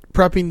prepping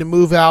to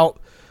move out,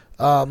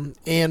 and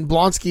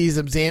Blonsky's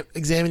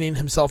examining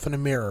himself in a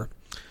mirror.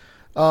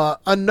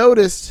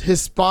 Unnoticed,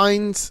 his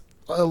spines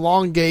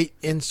elongate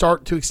and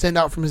start to extend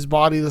out from his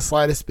body the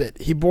slightest bit.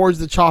 He boards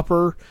the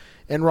chopper,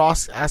 and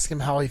Ross asks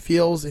him how he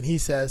feels, and he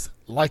says,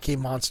 "Like a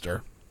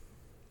monster."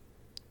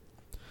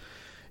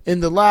 In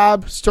the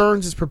lab,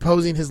 Stearns is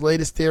proposing his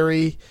latest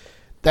theory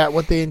that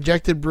what they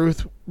injected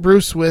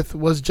Bruce with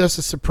was just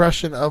a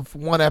suppression of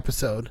one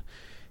episode.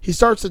 He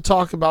starts to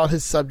talk about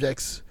his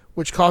subjects,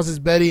 which causes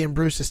Betty and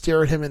Bruce to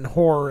stare at him in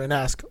horror and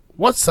ask,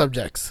 "What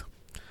subjects?"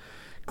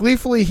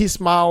 Gleefully, he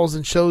smiles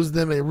and shows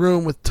them a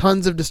room with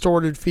tons of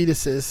distorted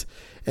fetuses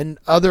and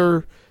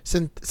other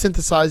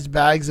synthesized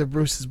bags of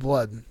Bruce's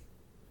blood,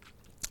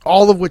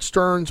 all of which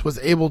Stearns was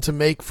able to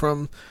make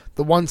from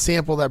the one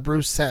sample that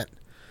Bruce sent.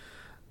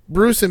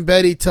 Bruce and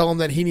Betty tell him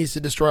that he needs to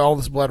destroy all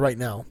this blood right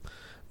now,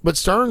 but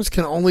Stearns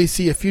can only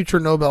see a future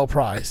Nobel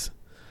Prize.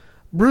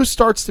 Bruce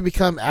starts to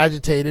become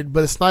agitated,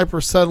 but a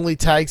sniper suddenly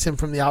tags him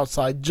from the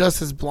outside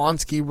just as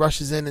Blonsky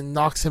rushes in and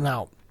knocks him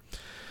out.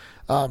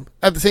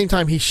 At the same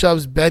time, he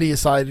shoves Betty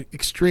aside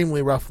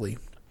extremely roughly.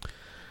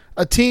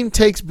 A team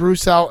takes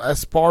Bruce out as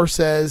Spar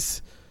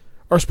stays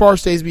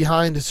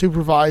behind to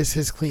supervise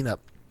his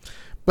cleanup.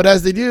 But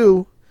as they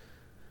do,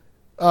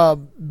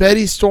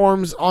 Betty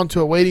storms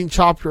onto a waiting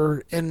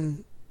chopper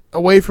and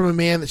away from a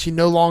man that she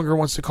no longer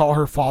wants to call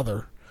her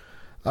father.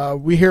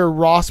 We hear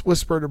Ross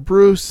whisper to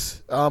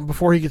Bruce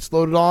before he gets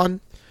loaded on,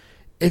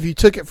 "If you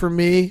took it from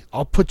me,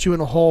 I'll put you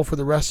in a hole for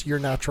the rest of your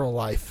natural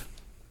life."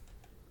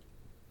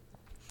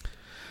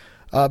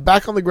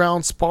 Back on the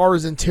ground, Spar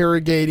is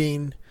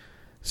interrogating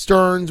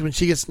Stearns when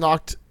she gets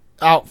knocked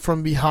out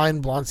from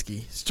behind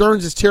Blonsky.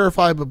 Stearns is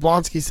terrified, but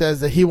Blonsky says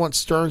that he wants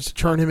Stearns to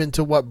turn him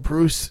into what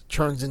Bruce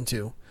turns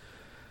into.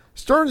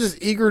 Stearns is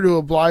eager to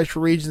oblige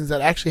for reasons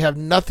that actually have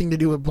nothing to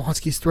do with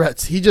Blonsky's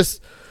threats.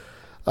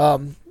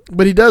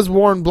 But he does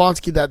warn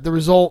Blonsky that the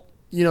result,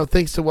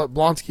 thanks to what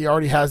Blonsky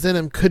already has in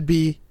him, could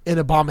be an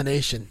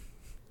abomination.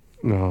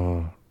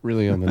 No,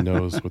 really on the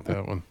nose with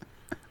that one.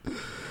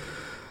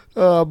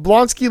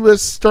 Blonsky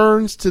lifts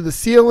Stearns to the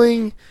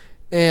ceiling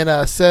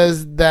and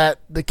says that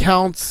that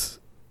counts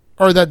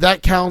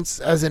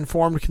as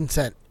informed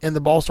consent, and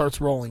the ball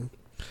starts rolling.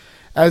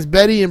 As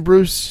Betty and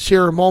Bruce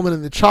share a moment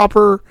in the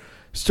chopper,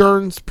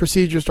 Stearns'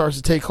 procedure starts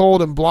to take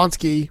hold, and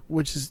Blonsky,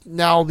 which is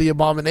now the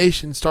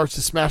abomination, starts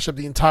to smash up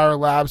the entire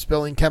lab,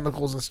 spilling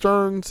chemicals in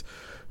Stearns,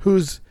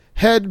 whose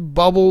head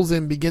bubbles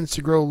and begins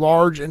to grow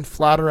large and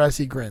flatter as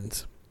he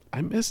grins. I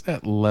miss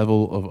that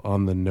level of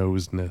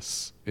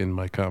on-the-noseness in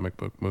my comic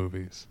book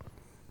movies.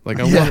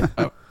 Like,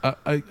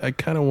 I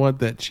kind of want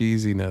that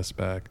cheesiness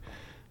back.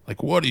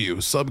 Like, what are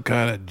you, some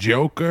kind of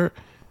Joker?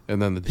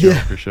 And then the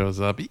Joker shows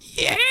up.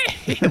 Yeah!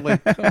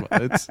 Like, come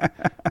on. It's...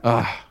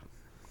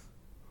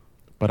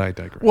 But I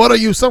digress. What are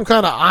you, some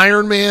kind of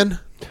Iron Man?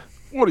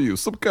 What are you,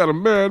 some kind of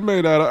man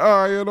made out of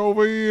iron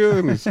over here?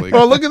 And he's like...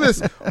 Oh, look at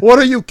this. What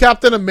are you,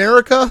 Captain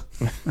America?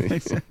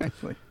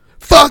 Exactly.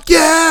 Fuck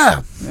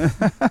yeah!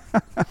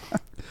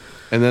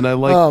 And then I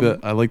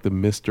like the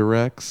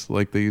misdirects,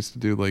 like they used to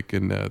do, like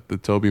in the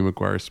Tobey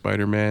Maguire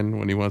Spider-Man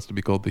when he wants to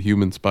be called the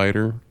Human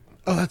Spider.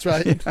 Oh, that's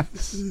right.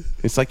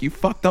 It's like, you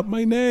fucked up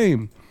my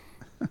name.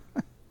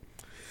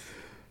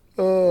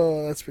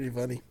 Oh, that's pretty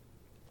funny.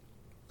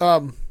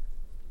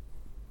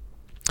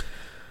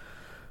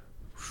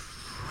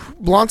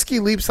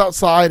 Blonsky leaps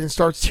outside and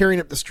starts tearing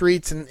up the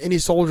streets and any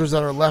soldiers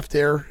that are left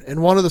there.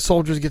 And one of the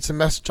soldiers gets a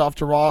message off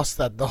to Ross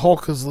that the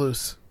Hulk is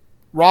loose.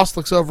 Ross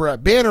looks over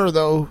at Banner,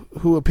 though,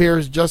 who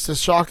appears just as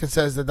shocked and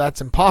says that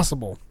that's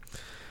impossible.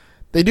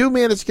 They do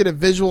manage to get a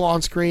visual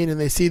on screen, and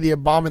they see the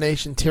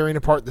Abomination tearing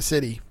apart the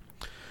city.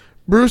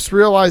 Bruce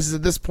realizes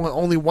at this point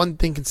only one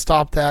thing can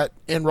stop that,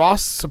 and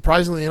Ross,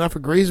 surprisingly enough,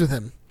 agrees with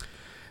him.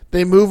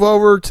 They move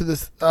over to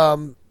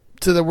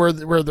the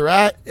where they're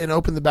at and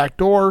open the back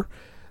door.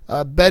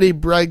 Betty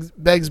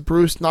begs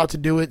Bruce not to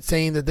do it,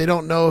 saying that they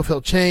don't know if he'll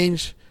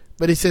change,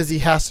 but he says he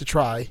has to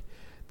try.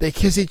 They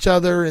kiss each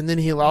other, and then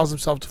he allows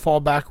himself to fall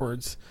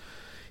backwards.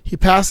 He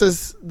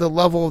passes the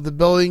level of the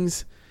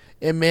buildings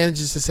and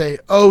manages to say,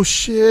 "Oh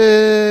shit!"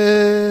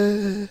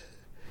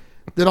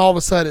 Then all of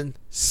a sudden,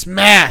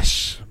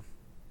 smash!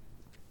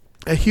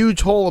 A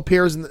huge hole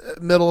appears in the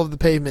middle of the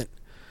pavement,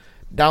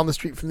 down the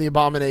street from the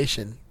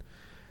Abomination.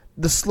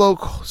 The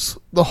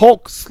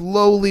Hulk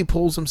slowly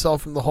pulls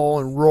himself from the hole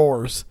and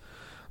roars.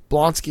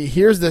 Blonsky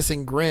hears this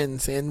and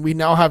grins, and we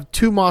now have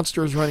two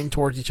monsters running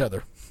towards each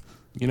other.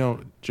 You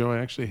know, Joe, I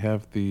actually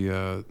have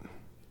I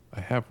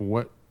have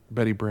what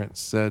Betty Brant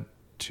said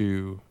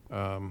to,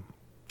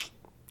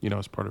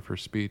 as part of her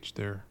speech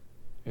there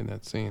in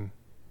that scene.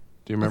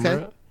 Do you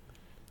remember it?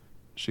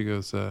 She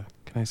goes, "Can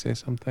I say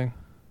something?"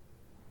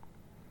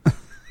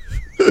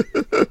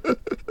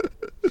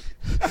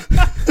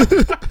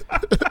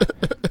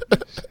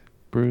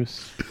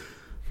 Bruce,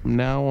 from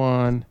now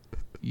on,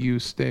 you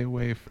stay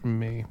away from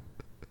me.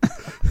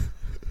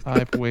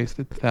 I've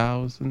wasted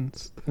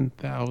thousands and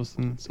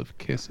thousands of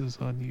kisses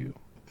on you.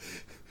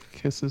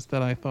 Kisses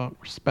that I thought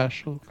were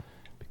special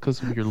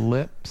because of your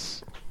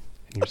lips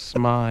and your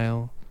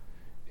smile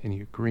and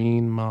your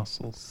green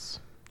muscles.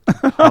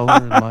 Color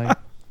and light.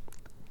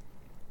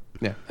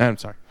 Yeah, I'm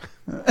sorry.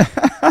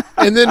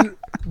 And then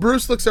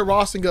Bruce looks at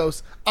Ross and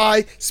goes,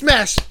 "I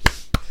smash!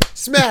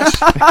 Smash!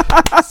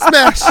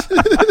 Smash!"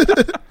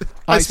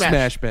 I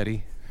smash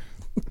Betty.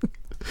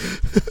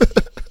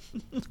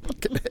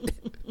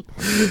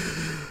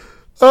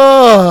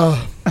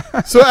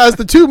 So as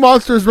the two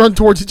monsters run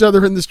towards each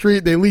other in the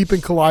street, they leap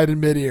and collide in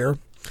midair.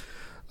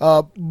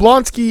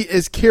 Blonsky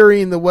is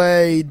carrying the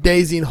way,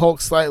 dazing Hulk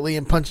slightly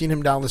and punching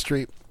him down the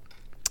street.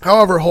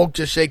 However, Hulk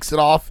just shakes it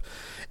off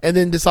and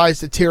then decides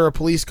to tear a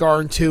police car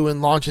in two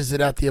and launches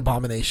it at the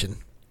Abomination.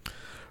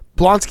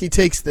 Blonsky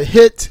takes the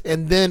hit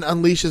and then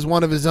unleashes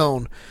one of his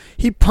own.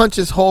 He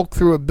punches Hulk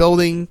through a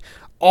building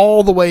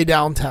all the way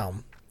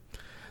downtown.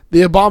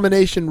 The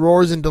Abomination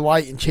roars in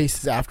delight and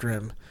chases after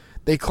him.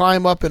 They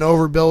climb up and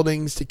over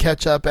buildings to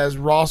catch up as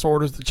Ross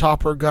orders the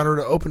chopper gunner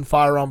to open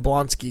fire on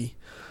Blonsky.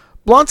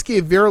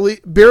 Blonsky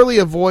barely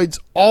avoids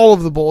all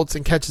of the bullets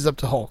and catches up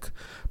to Hulk,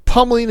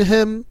 pummeling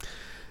him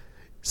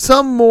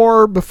some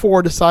more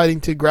before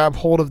deciding to grab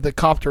hold of the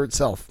copter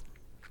itself.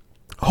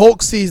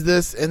 Hulk sees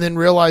this and then,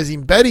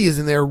 realizing Betty is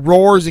in there,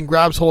 roars and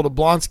grabs hold of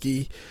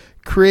Blonsky,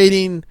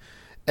 creating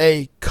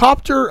a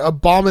copter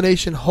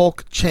Abomination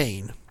Hulk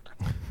chain.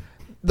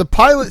 The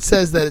pilot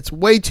says that it's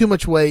way too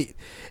much weight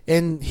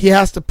and he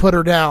has to put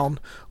her down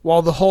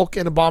while the Hulk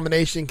and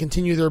Abomination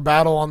continue their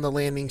battle on the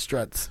landing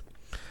struts.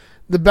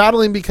 The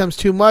battling becomes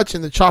too much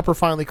and the chopper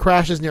finally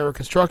crashes near a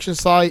construction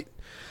site.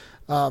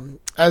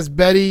 As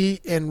Betty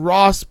and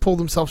Ross pull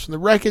themselves from the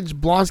wreckage,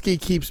 Blonsky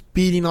keeps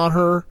beating on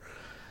her,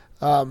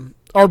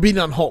 or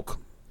beating on Hulk.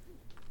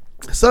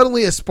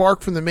 Suddenly, a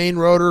spark from the main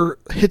rotor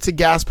hits a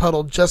gas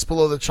pedal just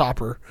below the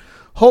chopper.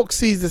 Hulk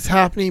sees this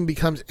happening,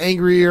 becomes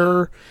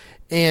angrier,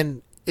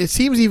 and it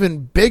seems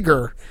even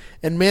bigger,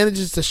 and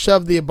manages to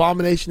shove the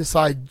Abomination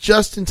aside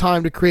just in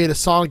time to create a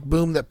sonic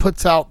boom that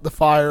puts out the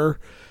fire,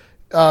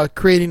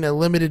 creating a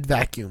limited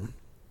vacuum.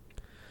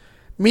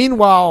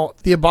 Meanwhile,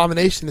 the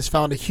Abomination has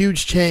found a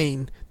huge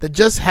chain that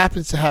just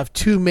happens to have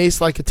two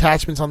mace-like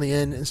attachments on the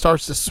end and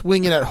starts to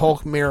swing it at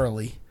Hulk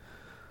merrily.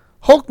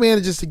 Hulk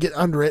manages to get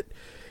under it,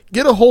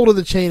 get a hold of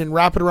the chain and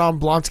wrap it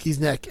around Blonsky's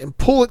neck and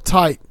pull it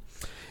tight,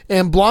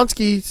 and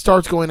Blonsky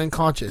starts going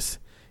unconscious.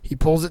 He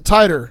pulls it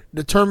tighter,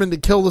 determined to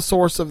kill the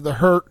source of the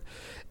hurt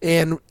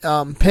and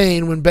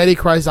pain when Betty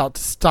cries out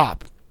to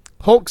stop.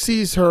 Hulk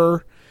sees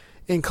her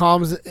and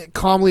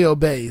calmly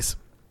obeys.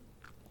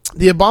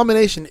 The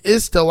Abomination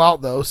is still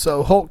out, though,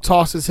 so Hulk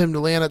tosses him to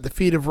land at the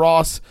feet of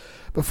Ross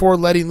before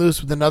letting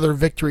loose with another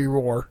victory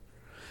roar.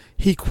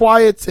 He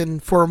quiets,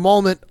 and for a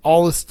moment,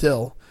 all is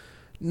still.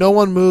 No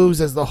one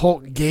moves as the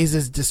Hulk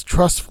gazes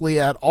distrustfully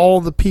at all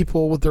the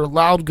people with their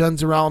loud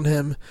guns around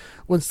him,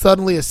 when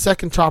suddenly a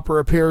second chopper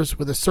appears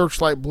with a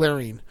searchlight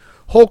blaring.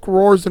 Hulk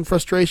roars in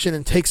frustration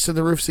and takes to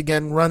the roofs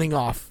again, running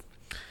off.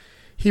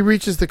 He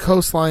reaches the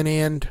coastline,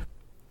 and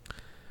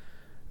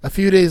a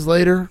few days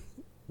later,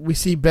 we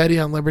see Betty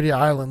on Liberty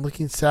Island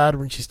looking sad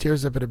when she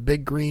stares up at a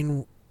big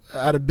green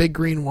at a big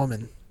green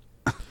woman.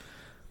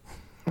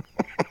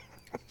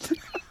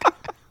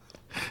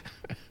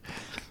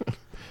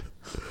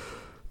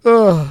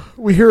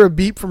 We hear a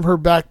beep from her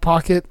back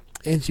pocket,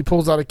 and she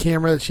pulls out a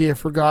camera that she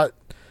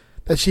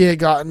had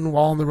gotten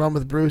while on the run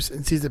with Bruce,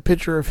 and sees a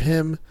picture of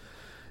him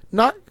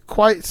not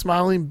quite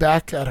smiling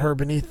back at her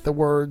beneath the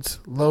words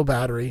 "low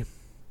battery."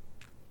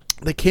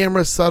 The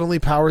camera suddenly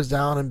powers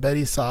down, and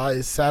Betty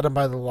sighs, saddened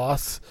by the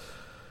loss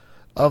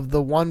of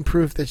the one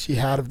proof that she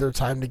had of their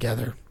time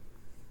together.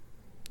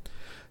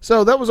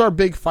 So that was our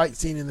big fight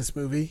scene in this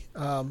movie.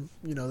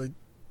 They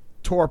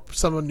tore up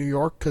some of New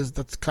York, because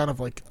that's kind of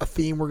like a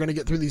theme we're going to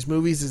get through these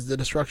movies, is the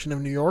destruction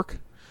of New York.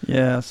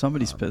 Yeah,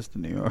 somebody's pissed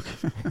in New York.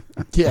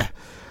 Yeah.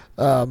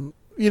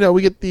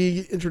 We get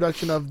the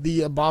introduction of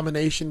the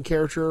Abomination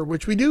character,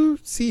 which we do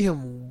see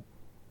him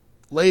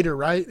later,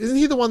 right? Isn't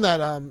he the one that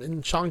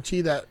in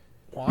Shang-Chi that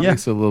wanders?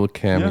 Makes a little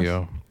cameo.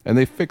 Yeah. And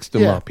they fixed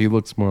him up. He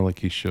looks more like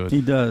he should.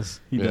 He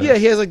does. Yeah,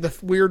 he has like the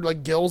weird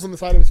like gills on the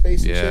side of his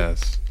face and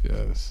shit.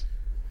 Yes.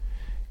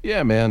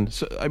 Yeah, man.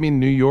 So, I mean,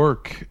 New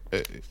York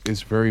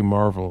is very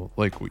Marvel.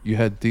 Like, you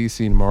had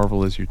DC and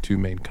Marvel as your two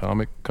main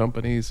comic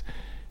companies,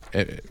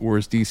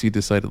 whereas DC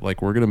decided,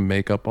 like, we're going to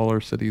make up all our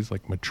cities,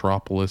 like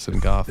Metropolis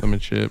and Gotham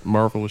and shit.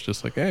 Marvel was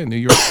just like, hey, New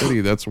York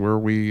City, that's where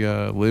we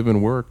live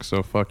and work,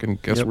 so fucking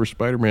guess where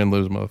Spider-Man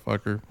lives,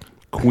 motherfucker?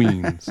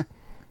 Queens.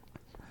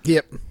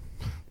 Yep.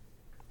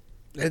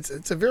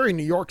 It's a very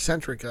New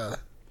York-centric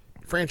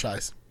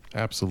franchise.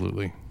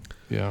 Absolutely.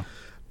 Yeah.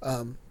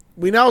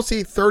 We now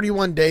see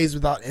 31 Days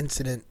Without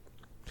Incident.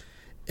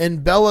 In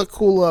Bella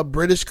Coola,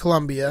 British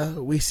Columbia,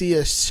 we see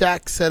a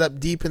shack set up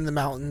deep in the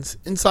mountains.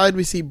 Inside,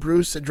 we see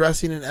Bruce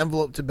addressing an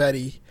envelope to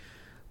Betty.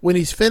 When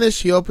he's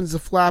finished, he opens the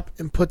flap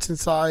and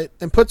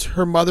puts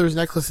her mother's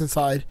necklace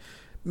inside,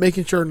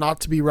 making sure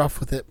not to be rough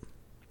with it.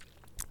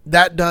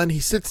 That done, he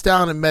sits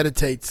down and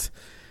meditates,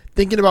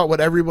 thinking about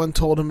what everyone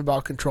told him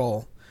about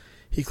control.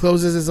 He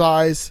closes his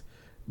eyes,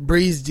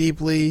 breathes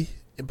deeply,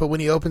 but when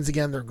he opens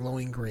again, they're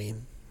glowing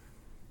green.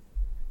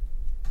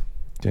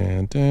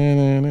 Dun,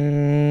 dun, dun,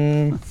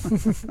 dun.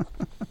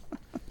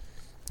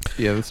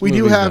 Yeah, this We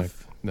movie's do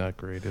have not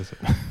great, is it?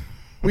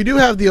 We do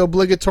have the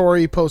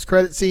obligatory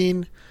post-credit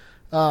scene.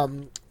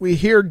 We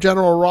hear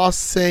General Ross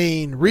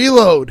saying,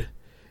 "Reload,"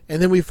 and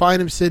then we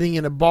find him sitting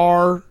in a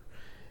bar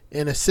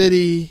in a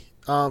city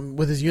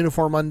with his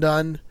uniform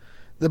undone.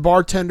 The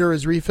bartender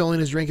is refilling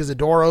his drink as the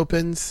door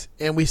opens,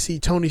 and we see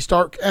Tony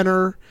Stark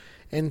enter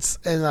and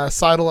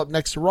sidle up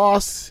next to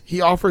Ross.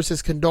 He offers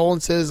his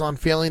condolences on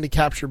failing to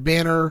capture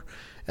Banner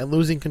and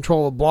losing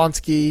control of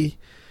Blonsky,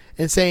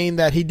 and saying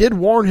that he did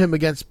warn him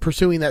against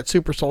pursuing that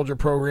super soldier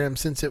program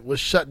since it was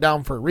shut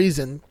down for a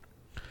reason.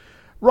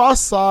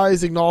 Ross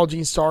sighs,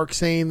 acknowledging Stark,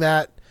 saying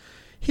that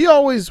he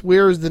always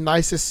wears the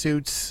nicest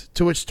suits,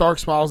 to which Stark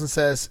smiles and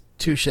says,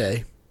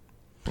 "Touché."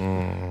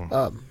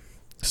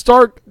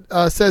 Stark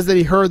says that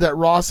he heard that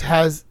Ross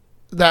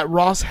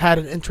had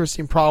an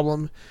interesting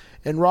problem,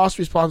 and Ross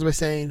responds by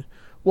saying,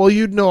 "Well,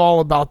 you'd know all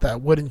about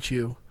that, wouldn't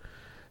you?"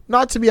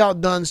 Not to be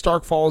outdone,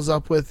 Stark follows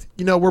up with,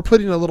 "We're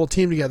putting a little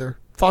team together.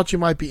 Thought you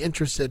might be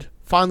interested."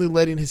 Finally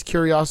letting his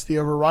curiosity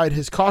override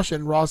his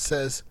caution, Ross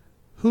says,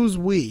 "Who's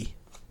we?"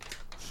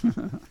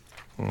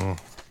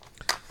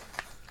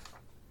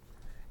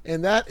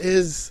 And that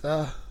is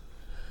the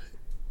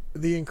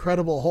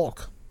Incredible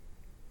Hulk.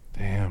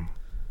 Damn.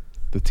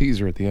 The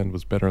teaser at the end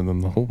was better than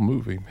the whole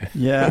movie, man.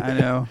 Yeah, I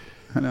know.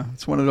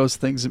 It's one of those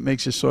things that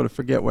makes you sort of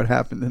forget what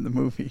happened in the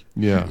movie.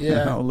 Yeah.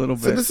 Yeah. A little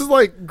bit. So this is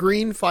like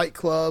Green Fight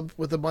Club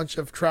with a bunch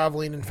of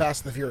traveling and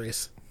Fast and the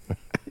Furious.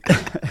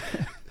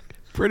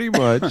 Pretty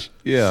much,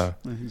 yeah.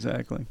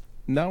 Exactly.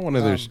 Not one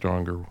of their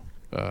stronger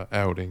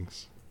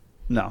outings.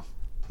 No,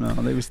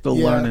 they were still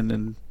learning,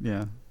 and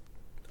yeah.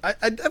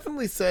 I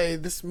definitely say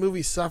this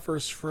movie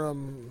suffers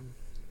from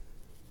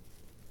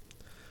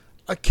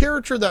a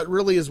character that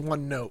really is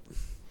one note.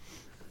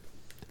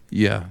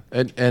 Yeah,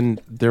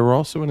 and they're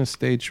also in a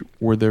stage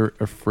where they're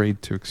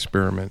afraid to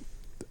experiment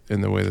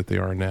in the way that they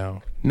are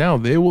now. Now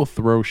they will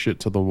throw shit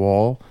to the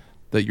wall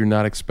that you're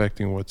not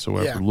expecting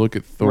whatsoever. Yeah. Look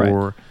at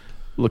Thor,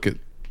 look at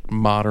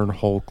modern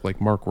Hulk,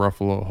 like Mark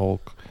Ruffalo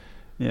Hulk.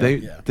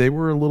 Yeah. They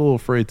were a little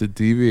afraid to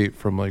deviate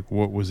from like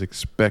what was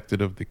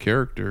expected of the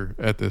character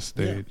at this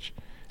stage.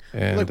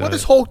 And Like, what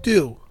does Hulk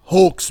do?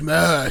 Hulk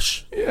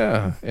smash.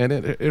 Yeah, and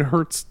it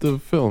hurts the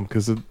film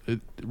because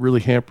it really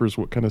hampers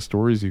what kind of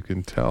stories you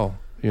can tell.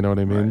 You know what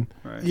I mean?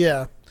 Right.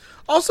 Yeah.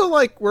 Also,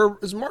 like,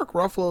 whereas Mark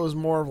Ruffalo is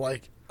more of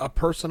like a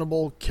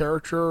personable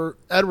character,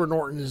 Edward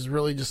Norton is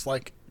really just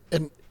like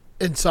an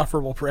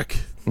insufferable prick.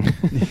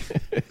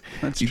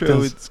 That's He true.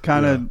 does- It's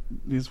kind of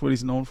it's what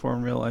he's known for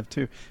in real life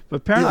too. But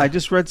apparently, I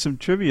just read some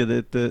trivia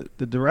that the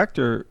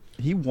director,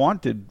 he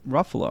wanted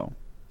Ruffalo,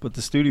 but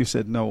the studio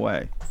said no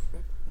way.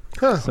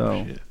 Huh.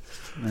 So,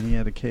 and he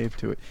had to cave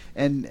to it.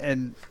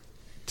 And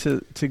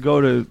to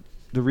go to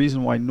the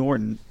reason why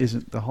Norton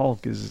isn't the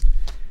Hulk is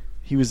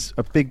he was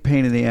a big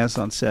pain in the ass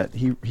on set.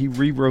 He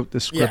rewrote the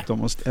script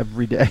almost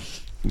every day.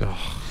 Ugh.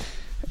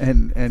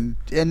 And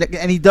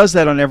he does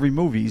that on every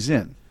movie he's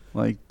in.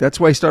 Like that's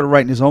why he started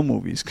writing his own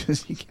movies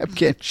because he kept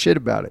getting shit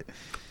about it.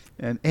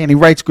 And he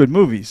writes good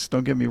movies.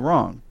 Don't get me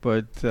wrong,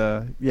 but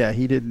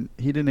he didn't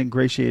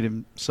ingratiate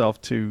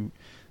himself to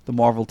the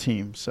Marvel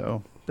team,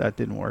 so that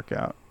didn't work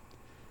out.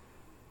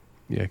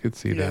 Yeah, I could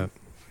see that.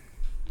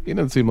 He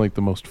doesn't seem like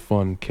the most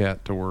fun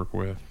cat to work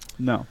with.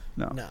 No.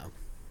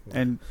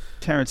 And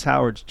Terrence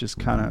Howard's just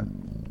kind of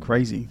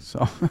crazy,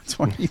 so that's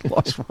why he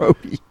lost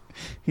Rhodey.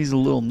 He's a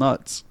little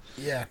nuts.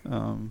 Yeah.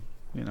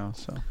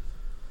 So.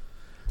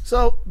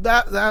 So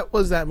that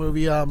was that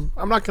movie. I'm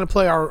not going to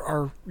play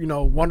our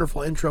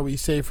wonderful intro we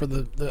say for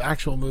the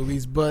actual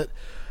movies, but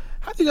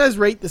how do you guys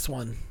rate this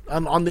one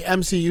on the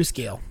MCU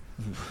scale?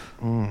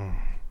 On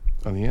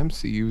the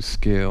MCU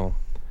scale,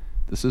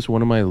 this is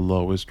one of my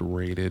lowest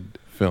rated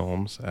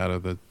films out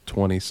of the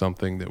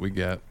 20-something that we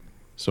get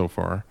so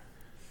far.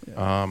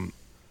 Yeah.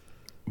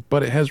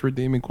 But it has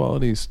redeeming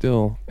qualities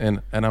still,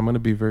 and I'm going to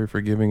be very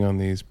forgiving on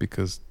these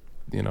because,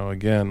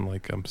 again,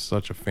 like I'm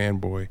such a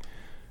fanboy.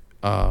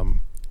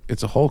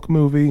 It's a Hulk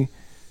movie,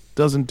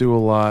 doesn't do a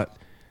lot,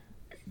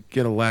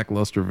 get a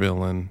lackluster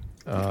villain.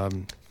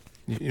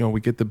 We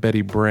get the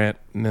Betty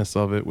Brant-ness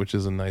of it, which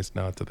is a nice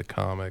nod to the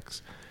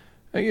comics.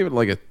 I give it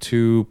like a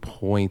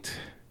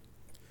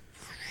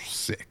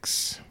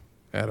 2.6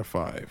 out of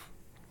 5.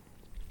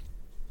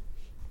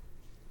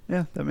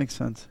 Yeah, that makes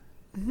sense.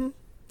 Mm-hmm.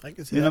 I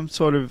can see that. I'm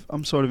sort of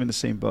in the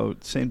same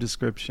boat, same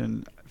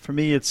description. For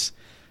me, it's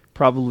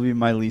probably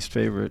my least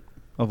favorite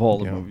of all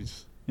the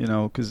movies.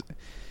 Because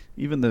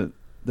even the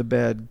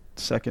bad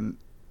second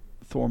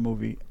Thor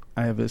movie,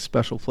 I have a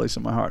special place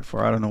in my heart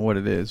for. I don't know what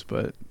it is,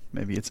 but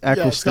maybe it's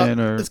Eccleston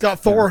it's got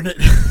Thor in it.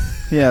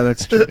 Yeah,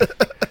 that's true.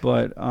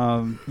 But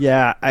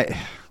I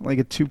like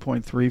a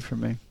 2.3 for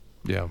me.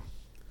 Yeah,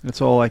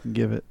 that's all I can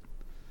give it.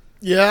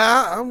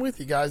 Yeah, I'm with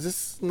you guys.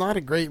 It's not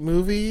a great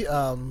movie.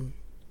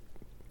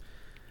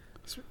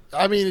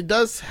 It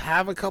does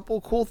have a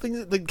couple cool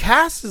things. The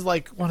cast is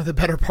like one of the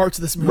better parts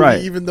of this movie, right.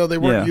 Even though they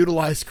weren't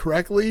utilized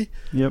correctly.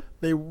 Yep.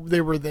 They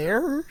were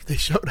there. They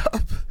showed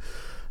up.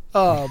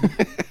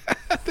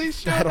 They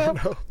showed I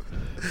don't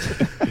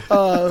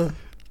know.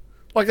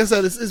 Like I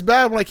said, it's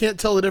bad when I can't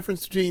tell the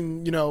difference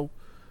between,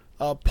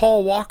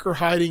 Paul Walker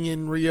hiding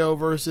in Rio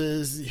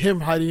versus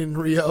him hiding in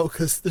Rio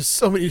because there's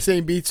so many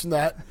same beats from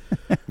that.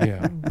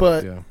 Yeah.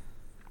 But... Yeah.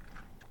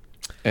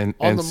 And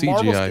the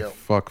CGI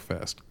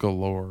fuckfest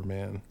galore,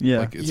 man. Yeah.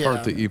 Like, it's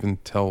hard to even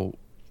tell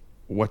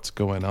what's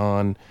going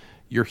on.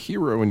 Your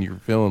hero and your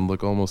villain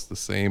look almost the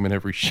same in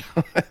every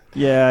shot.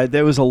 Yeah,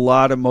 there was a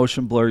lot of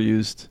motion blur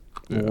used.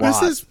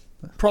 This is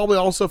probably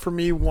also, for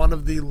me, one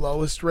of the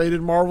lowest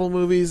rated Marvel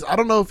movies. I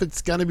don't know if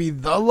it's going to be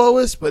the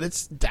lowest, but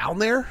it's down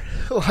there.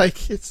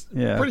 Like, it's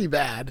pretty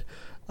bad.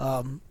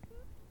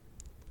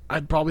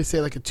 I'd probably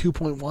say like a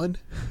 2.1.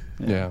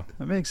 Yeah.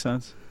 That makes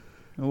sense.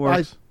 It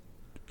works.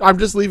 I'm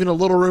just leaving a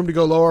little room to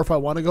go lower if I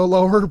want to go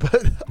lower,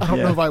 but I don't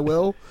know if I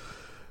will.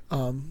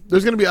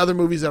 There's going to be other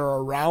movies that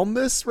are around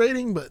this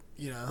rating, but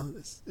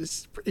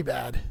it's pretty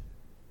bad.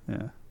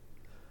 Yeah.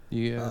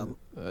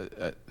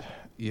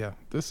 Yeah.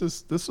 This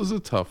is a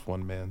tough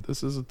one, man.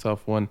 This is a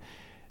tough one.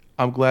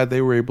 I'm glad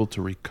they were able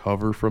to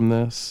recover from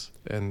this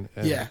and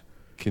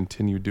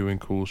continue doing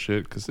cool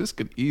shit because this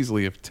could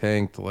easily have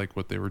tanked like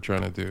what they were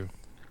trying to do.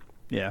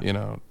 Yeah.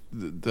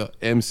 The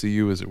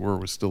MCU, as it were,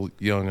 was still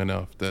young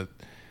enough that.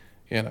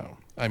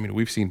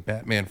 We've seen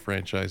Batman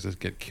franchises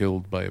get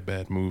killed by a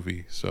bad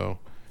movie. So,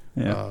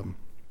 no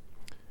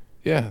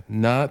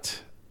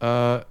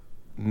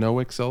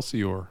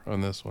Excelsior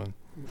on this one.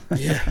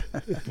 Yeah.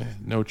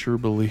 No true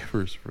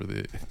believers for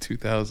the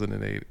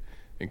 2008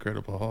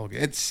 Incredible Hulk.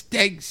 It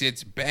stinks.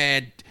 It's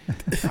bad.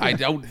 I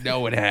don't know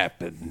what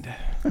happened.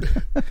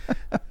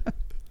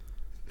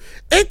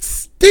 It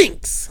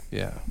stinks.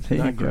 Yeah.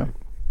 There you go.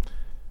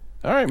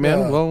 All right,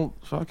 man. Well,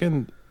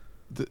 fucking...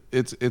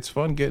 It's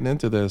fun getting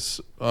into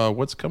this.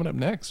 What's coming up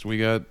next?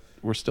 We're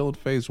still at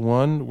phase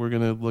 1. We're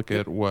gonna look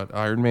at what,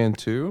 Iron Man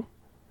 2.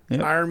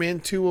 Yep. Iron Man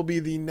 2 will be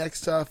the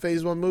next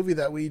phase 1 movie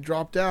that we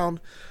drop down.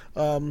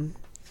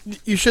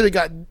 You should have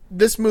got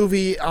this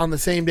movie on the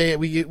same day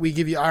we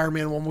give you Iron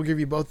Man 1. We'll give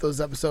you both those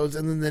episodes,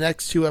 and then the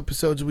next 2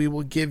 episodes we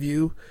will give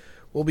you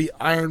will be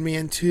Iron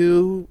Man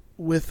 2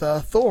 with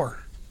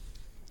Thor.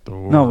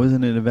 No,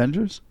 isn't it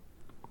Avengers?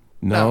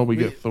 No, we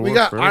get Thor. We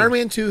got first. Iron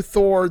Man 2,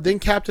 Thor, then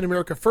Captain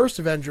America, first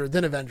Avenger,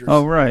 then Avengers.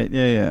 Oh, right.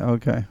 Yeah.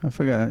 Okay. I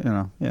forgot,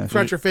 Yeah.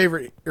 Which your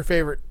favorite?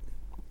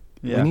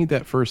 Yeah. We need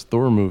that first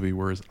Thor movie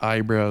where his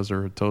eyebrows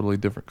are a totally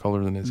different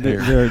color than his hair.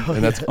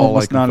 And that's all I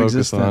almost can focus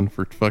non-existent. on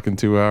for fucking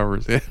 2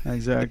 hours. Yeah.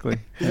 Exactly.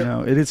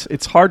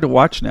 It's hard to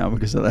watch now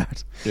because of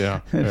that.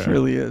 Yeah. It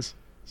really is.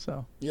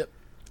 So. Yep.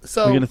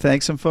 So we're going to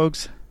thank some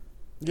folks?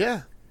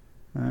 Yeah.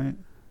 All right.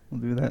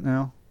 We'll do that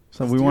now.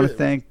 So Let's we do want to it.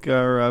 thank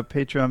our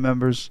Patreon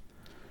members.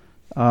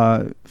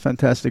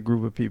 Fantastic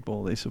group of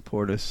people. They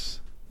support us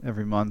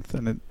every month,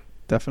 and it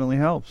definitely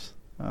helps.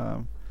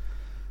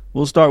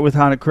 We'll start with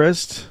Hannah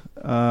Christ,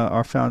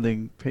 our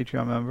founding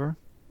Patreon member.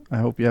 I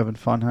hope you're having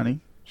fun,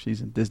 honey.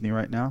 She's in Disney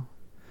right now.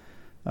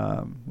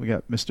 We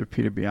got Mr.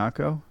 Peter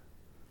Bianco.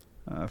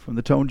 from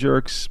the Tone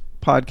Jerks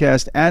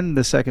podcast and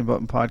the Second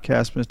Button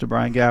podcast, Mr.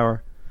 Brian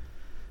Gower.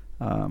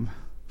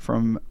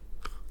 From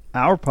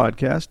our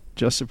podcast,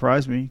 Just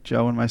Surprise Me,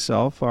 Joe and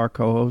myself, our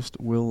co-host,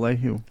 Will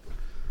Lehue.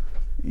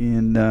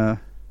 And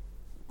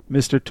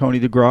Mr. Tony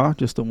DeGraw,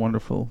 just a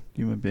wonderful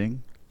human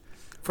being.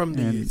 From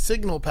the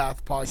Signal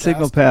Path podcast.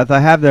 Signal Path, I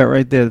have that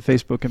right there, the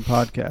Facebook and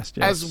podcast.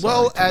 Yes. As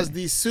well as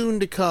the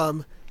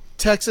soon-to-come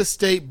Texas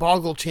State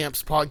Boggle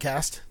Champs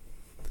podcast.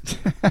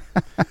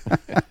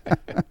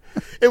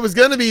 It was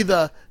going to be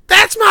the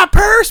That's My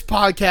Purse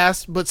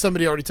podcast, but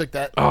somebody already took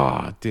that.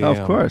 Oh, damn.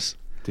 Of course.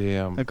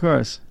 Damn. Of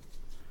course.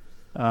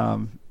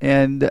 And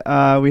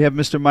we have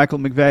Mr. Michael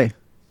McVeigh.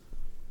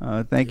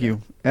 Thank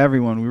you,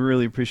 everyone. We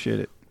really appreciate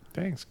it.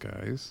 Thanks,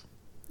 guys.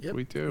 Yep.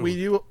 We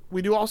do.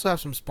 We do also have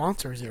some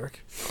sponsors,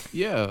 Eric.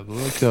 Yeah, I'd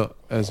like to,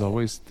 as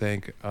always,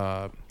 thank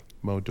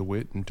Mo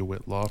DeWitt and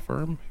DeWitt Law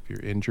Firm. If you're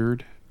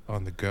injured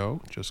on the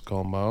go, just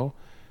call Mo.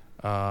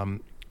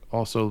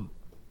 Also,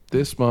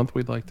 this month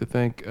we'd like to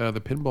thank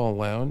the Pinball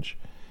Lounge,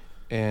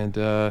 and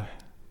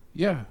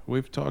yeah,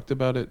 we've talked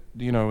about it,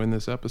 in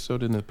this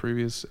episode, in the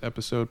previous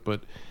episode,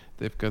 but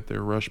they've got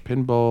their Rush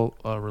Pinball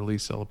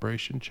release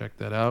celebration. Check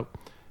that out.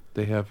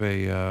 They have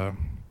their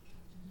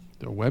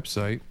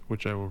website,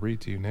 which I will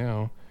read to you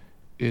now.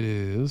 It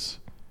is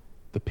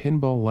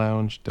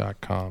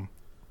thepinballlounge.com.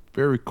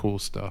 Very cool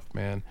stuff,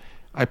 man.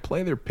 I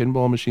play their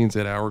pinball machines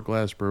at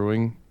Hourglass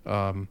Brewing,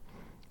 and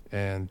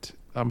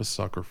I'm a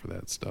sucker for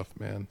that stuff,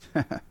 man.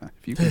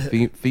 If you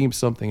can theme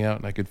something out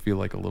and I could feel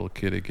like a little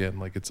kid again,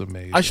 like it's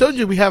amazing. I showed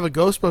you we have a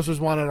Ghostbusters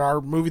one at our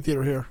movie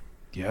theater here.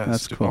 Yes,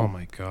 that's dude. cool. Oh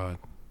my God,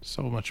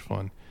 so much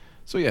fun.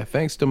 So yeah,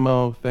 thanks to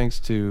Mo, thanks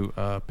to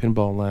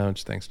Pinball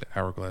Lounge, thanks to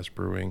Hourglass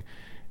Brewing,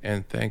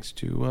 and thanks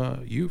to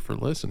you for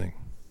listening.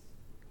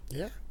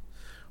 Yeah.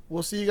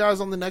 We'll see you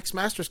guys on the next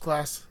Masters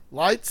class.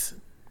 Lights.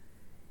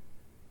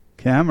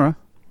 Camera.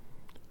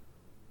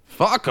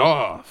 Fuck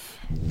off.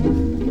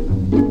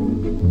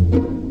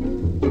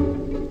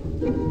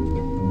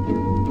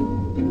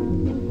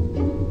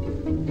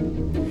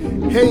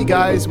 Hey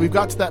guys, we've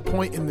got to that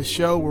point in the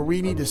show where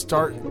we need to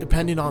start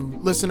depending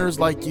on listeners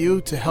like you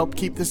to help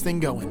keep this thing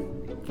going.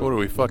 What are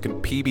we,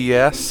 fucking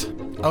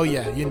PBS? Oh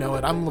yeah, you know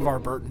it. I'm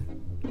LeVar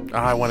Burton.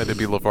 I wanted to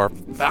be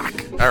LeVar.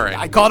 Fuck. All right.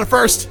 I called it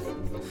first. Yeah,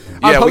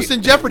 I'm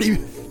hosting Jeopardy.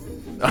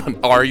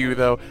 Are you,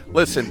 though?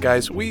 Listen,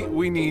 guys,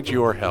 we need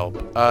your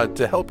help.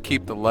 To help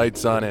keep the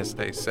lights on, as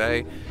they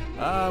say,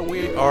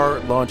 we are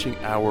launching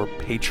our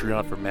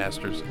Patreon for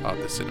Masters of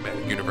the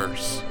Cinematic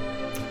Universe.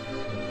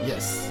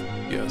 Yes.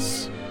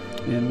 Yes.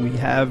 And we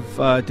have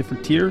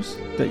different tiers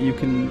that you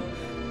can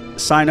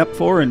sign up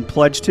for and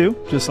pledge to,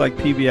 just like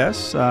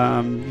PBS.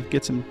 You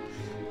get some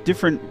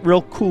different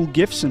real cool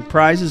gifts and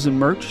prizes and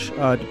merch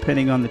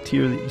depending on the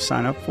tier that you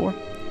sign up for.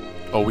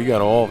 Oh, we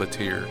got all the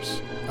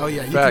tiers. Oh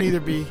yeah, you fact, can either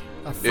be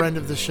a friend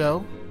of the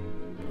show,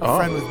 a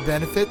friend with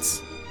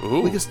benefits.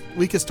 Ooh.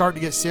 We could start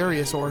to get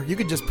serious, or you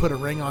could just put a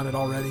ring on it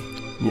already.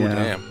 Ooh,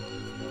 damn.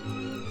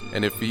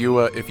 And if you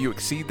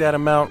exceed that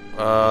amount,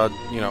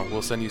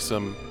 we'll send you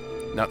some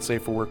not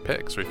safe for work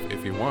pics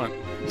if you want.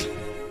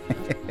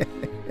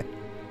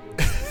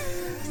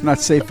 It's not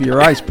safe for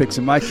your eyes pics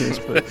in my case,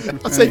 but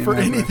Not safe for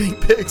anything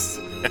pics.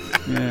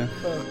 Yeah.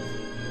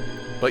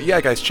 But yeah,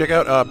 guys, check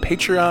out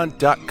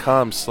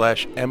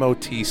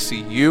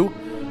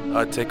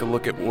patreon.com/MOTCU. Take a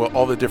look at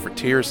all the different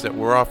tiers that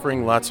we're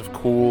offering. Lots of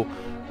cool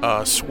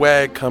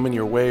swag coming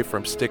your way,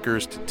 from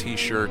stickers to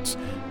t-shirts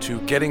to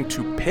getting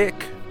to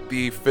pick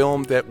the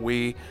film that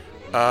we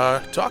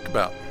talk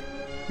about.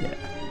 Yeah.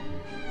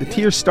 The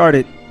tiers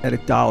started at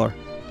 $1.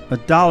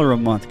 $1 a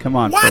month. Come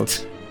on, What?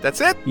 folks.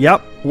 That's it?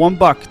 Yep,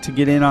 $1 to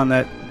get in on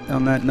that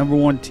number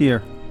one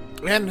tier.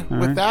 And All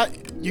with right. that,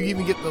 you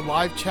even get the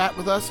live chat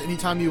with us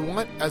anytime you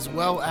want, as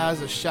well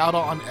as a shout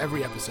out on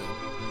every episode.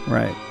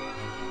 Right.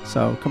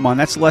 So come on,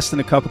 that's less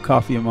than a cup of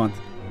coffee a month.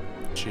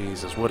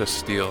 Jesus, what a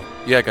steal.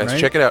 Yeah, guys, Right?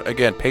 check it out.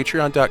 Again,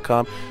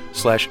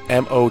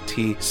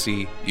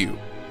 patreon.com/MOTCU.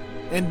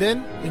 And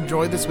then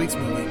enjoy this week's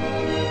movie.